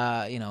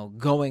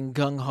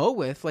gung ho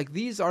with.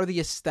 These are the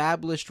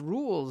established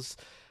rules,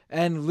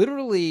 and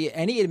literally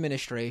any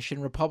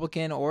administration,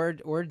 Republican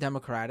or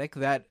Democratic,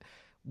 that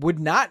would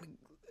not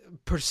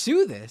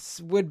pursue this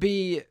would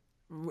be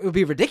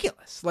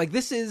ridiculous.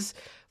 This is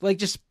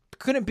just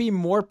couldn't be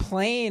more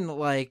plain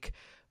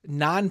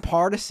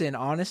nonpartisan.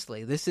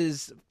 Honestly, this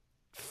is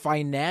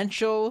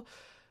financial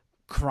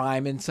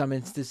crime in some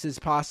instances,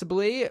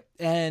 possibly,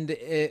 and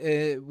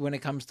when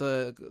it comes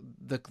to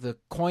the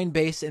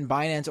Coinbase and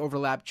Binance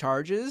overlap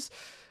charges,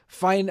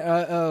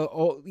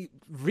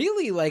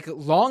 really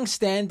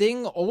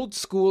long-standing, old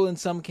school in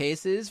some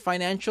cases,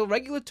 financial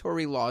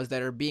regulatory laws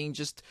that are being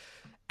just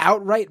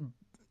outright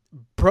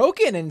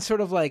broken, and sort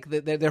of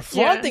they're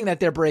flaunting that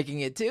they're breaking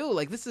it too.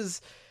 This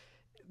is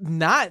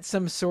not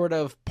some sort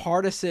of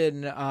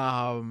partisan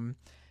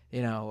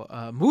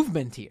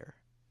movement here.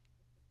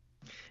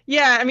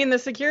 Yeah, I mean, the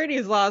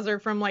securities laws are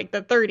from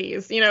the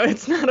 30s.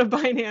 It's not a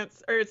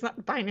Binance, or it's not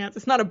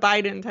a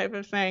Biden type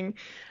of thing.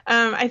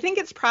 I think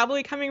it's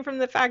probably coming from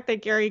the fact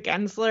that Gary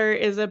Gensler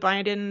is a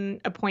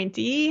Biden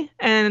appointee,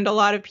 and a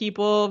lot of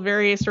people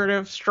very sort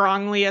of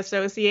strongly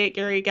associate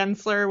Gary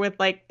Gensler with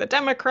the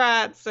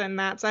Democrats and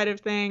that side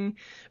of thing.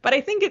 But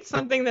I think it's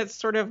something that's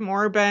sort of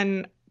more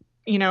been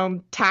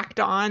tacked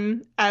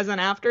on as an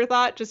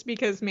afterthought, just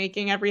because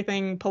making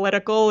everything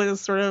political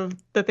is sort of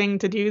the thing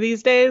to do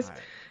these days. Right.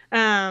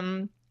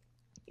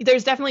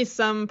 there's definitely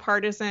some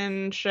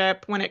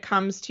partisanship when it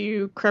comes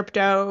to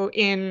crypto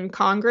in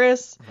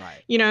Congress.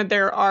 Right. You know,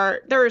 there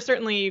are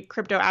certainly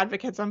crypto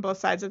advocates on both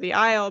sides of the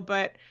aisle,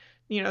 but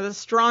you know, the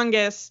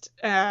strongest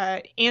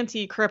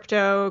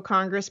anti-crypto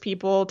Congress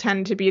people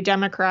tend to be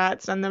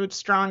Democrats, and the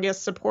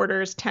strongest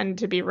supporters tend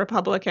to be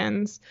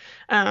Republicans.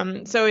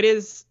 So it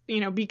is, you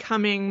know,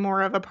 becoming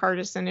more of a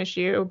partisan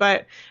issue.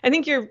 But I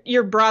think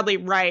you're broadly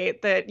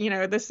right that, you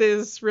know, this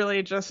is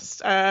really just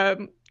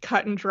a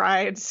cut and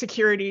dried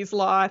securities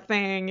law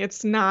thing.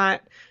 It's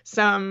not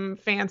some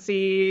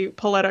fancy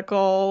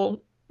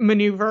political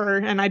maneuver,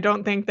 and I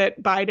don't think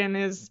that Biden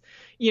is,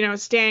 you know,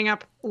 staying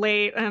up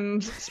late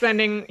and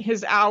spending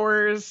his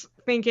hours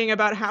thinking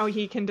about how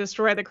he can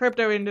destroy the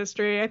crypto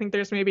industry. I think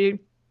there's maybe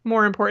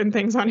more important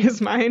things on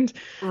his mind.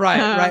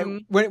 Right.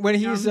 When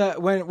he's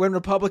when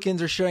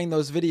Republicans are showing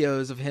those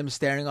videos of him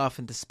staring off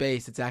into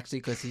space, it's actually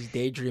because he's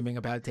daydreaming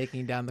about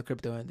taking down the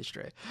crypto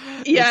industry.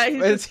 Yeah,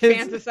 he's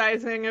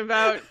fantasizing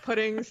about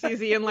putting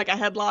CZ in like a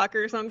headlock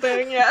or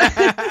something.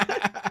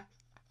 Yeah.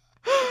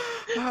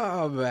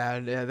 Oh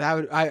man, yeah, that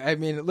would. I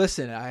mean,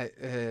 listen,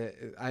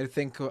 I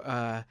think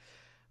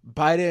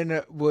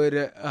Biden would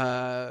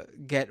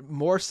get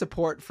more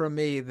support from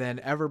me than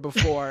ever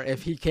before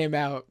if he came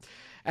out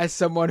as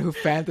someone who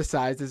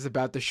fantasizes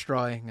about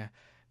destroying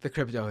the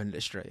crypto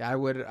industry. He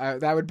wouldn't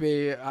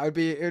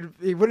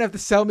have to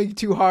sell me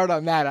too hard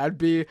on that.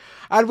 I'd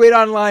wait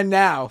online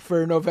now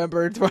for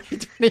November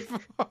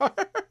 2024.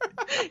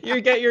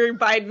 You get your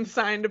Biden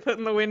sign to put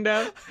in the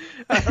window.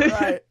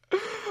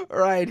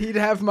 Right. He'd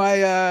have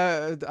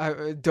my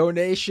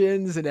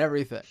donations and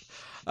everything.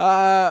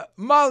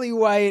 Molly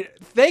White,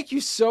 thank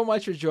you so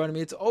much for joining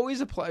me. It's always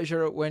a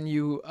pleasure when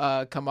you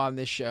come on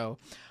this show.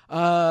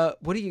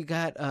 What do you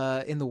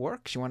got in the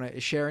works? You want to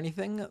share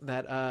anything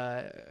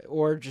that,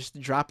 or just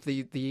drop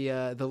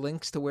the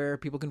links to where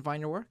people can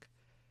find your work?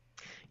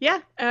 Yeah,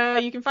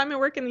 you can find my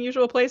work in the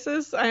usual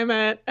places. I'm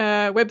at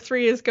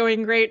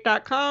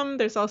web3isgoinggreat.com.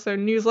 There's also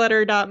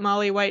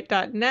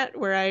newsletter.mollywhite.net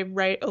where I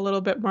write a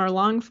little bit more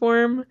long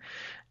form.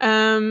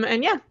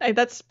 And yeah,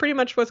 that's pretty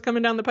much what's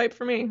coming down the pipe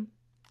for me.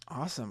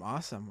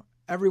 Awesome.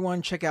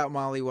 Everyone check out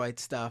Molly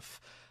White's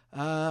stuff.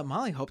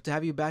 Molly, hope to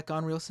have you back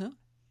on real soon.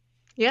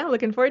 Yeah,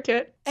 looking forward to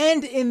it.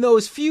 And in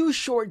those few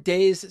short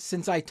days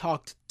since I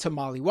talked to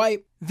Molly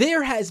White,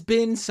 there has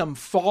been some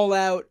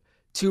fallout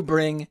to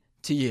bring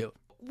to you.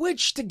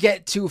 Which to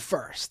get to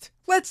first?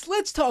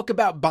 Let's talk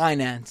about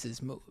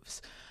Binance's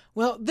moves.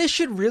 Well, this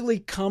should really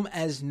come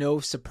as no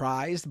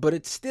surprise, but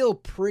it's still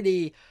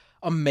pretty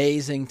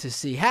amazing to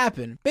see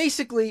happen.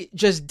 Basically,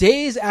 just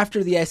days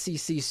after the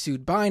SEC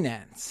sued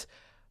Binance,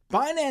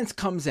 Binance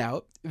comes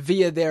out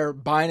via their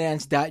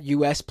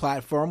Binance.us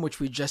platform, which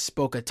we just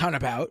spoke a ton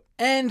about,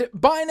 and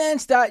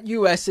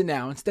Binance.us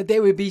announced that they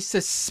would be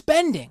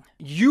suspending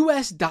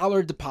US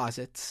dollar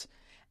deposits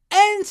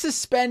and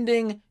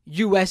suspending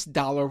US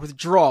dollar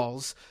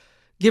withdrawals,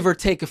 give or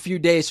take a few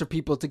days for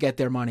people to get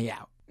their money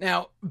out.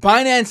 Now,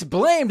 Binance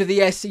blamed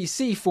the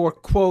SEC for,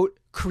 quote,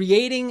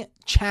 creating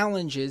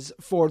challenges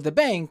for the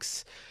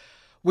banks,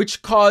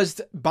 which caused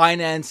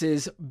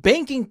Binance's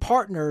banking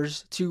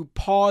partners to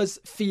pause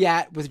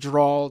fiat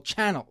withdrawal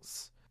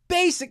channels.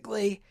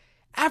 Basically,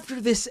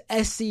 after this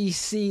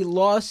SEC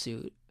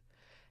lawsuit,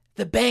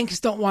 the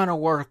banks don't want to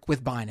work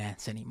with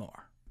Binance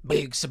anymore.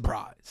 Big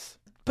surprise.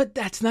 But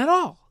that's not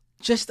all.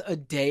 Just a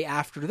day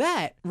after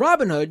that,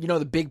 Robinhood, you know,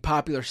 the big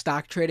popular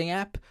stock trading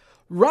app,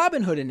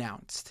 Robinhood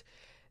announced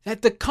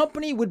that the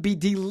company would be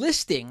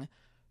delisting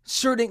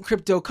certain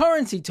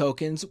cryptocurrency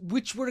tokens,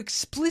 which were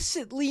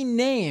explicitly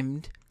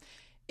named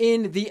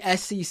in the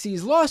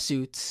SEC's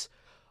lawsuits,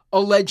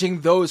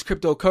 alleging those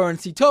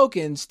cryptocurrency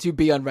tokens to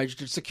be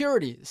unregistered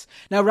securities.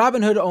 Now,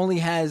 Robinhood only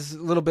has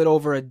a little bit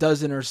over a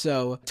dozen or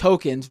so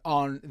tokens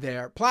on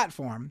their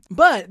platform,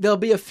 but there'll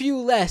be a few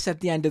less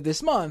at the end of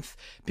this month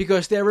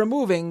because they're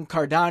removing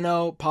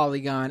Cardano,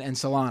 Polygon, and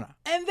Solana.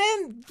 And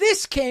then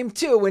this came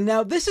too, and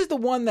now this is the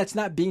one that's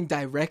not being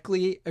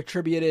directly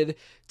attributed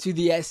to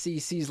the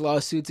SEC's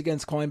lawsuits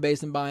against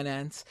Coinbase and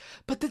Binance,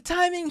 but the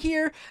timing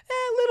here,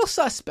 a little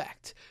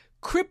suspect.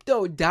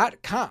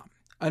 Crypto.com.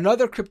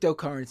 Another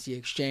cryptocurrency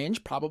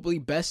exchange, probably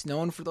best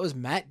known for those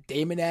Matt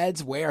Damon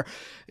ads where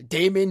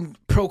Damon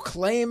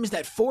proclaims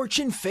that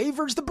fortune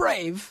favors the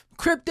brave.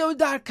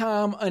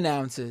 Crypto.com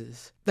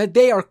announces that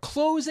they are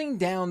closing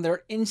down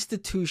their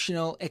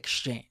institutional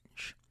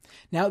exchange.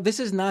 Now, this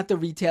is not the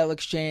retail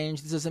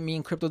exchange. This doesn't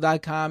mean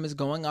Crypto.com is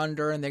going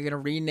under and they're going to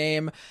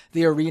rename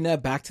the arena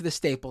back to the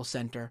Staples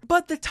Center.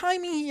 But the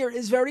timing here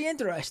is very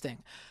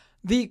interesting.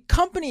 The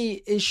company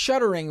is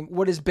shuttering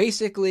what is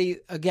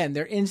basically, again,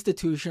 their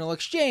institutional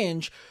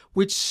exchange,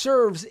 which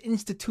serves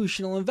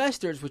institutional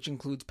investors, which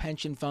includes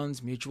pension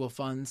funds, mutual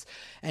funds,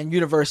 and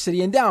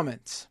university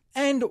endowments.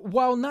 And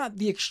while not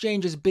the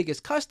exchange's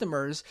biggest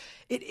customers,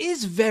 it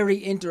is very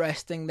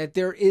interesting that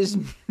there is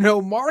no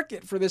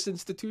market for this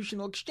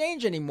institutional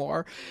exchange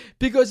anymore,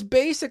 because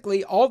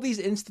basically all these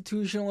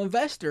institutional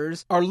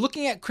investors are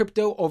looking at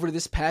crypto over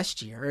this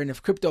past year, and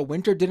if crypto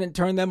winter didn't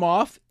turn them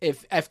off,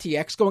 if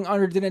FTX going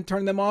under didn't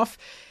turn them off,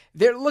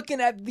 They're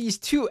looking at these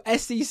 2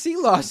 SEC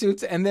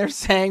lawsuits and they're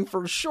saying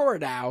for sure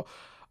now,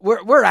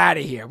 we're out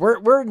of here.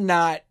 We're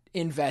not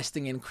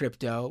investing in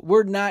crypto.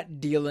 We're not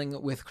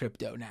dealing with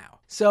crypto now.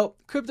 So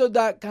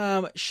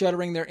Crypto.com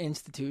shuttering their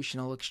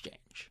institutional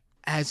exchange.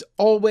 As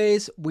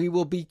always, we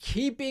will be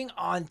keeping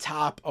on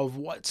top of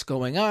what's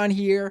going on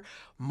here.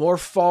 More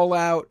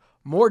fallout,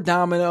 more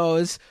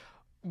dominoes.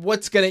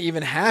 What's going to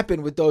even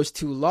happen with those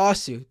 2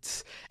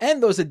 lawsuits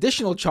and those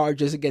additional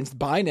charges against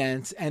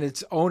Binance and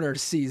its owner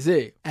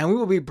CZ. And we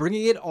will be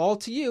bringing it all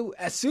to you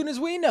as soon as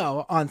we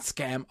know on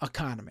Scam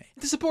Economy.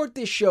 To support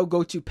this show,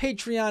 go to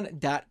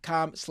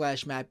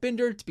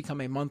patreon.com/MattBinder to become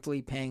a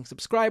monthly paying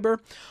subscriber.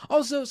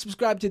 Also,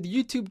 subscribe to the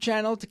YouTube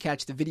channel to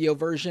catch the video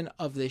version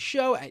of this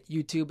show at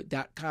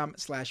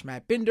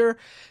youtube.com/MattBinder,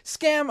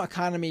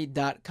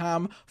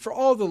 scameconomy.com for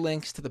all the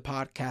links to the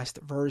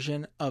podcast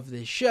version of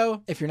this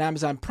show. If you're an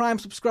Amazon Prime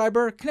subscriber,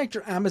 connect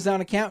your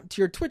Amazon account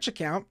to your Twitch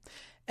account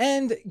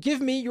and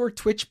give me your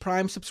Twitch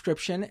Prime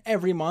subscription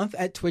every month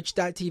at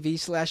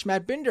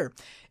twitch.tv/MattBinder.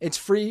 It's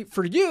free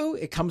for you.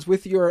 It comes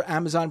with your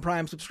Amazon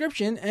Prime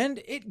subscription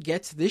and it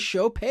gets this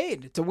show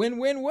paid. It's a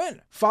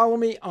win-win-win. Follow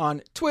me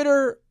on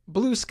Twitter,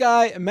 Blue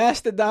Sky,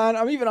 Mastodon.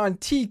 I'm even on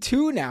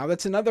T2 now.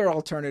 That's another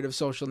alternative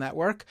social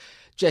network.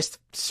 Just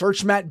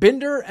search Matt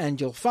Binder and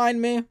you'll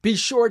find me. Be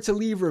sure to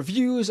leave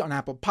reviews on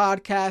Apple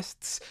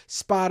Podcasts,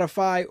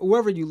 Spotify,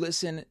 wherever you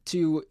listen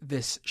to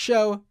this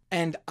show.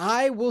 And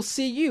I will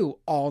see you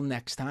all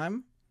next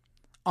time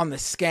on the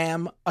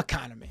Scam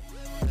Economy.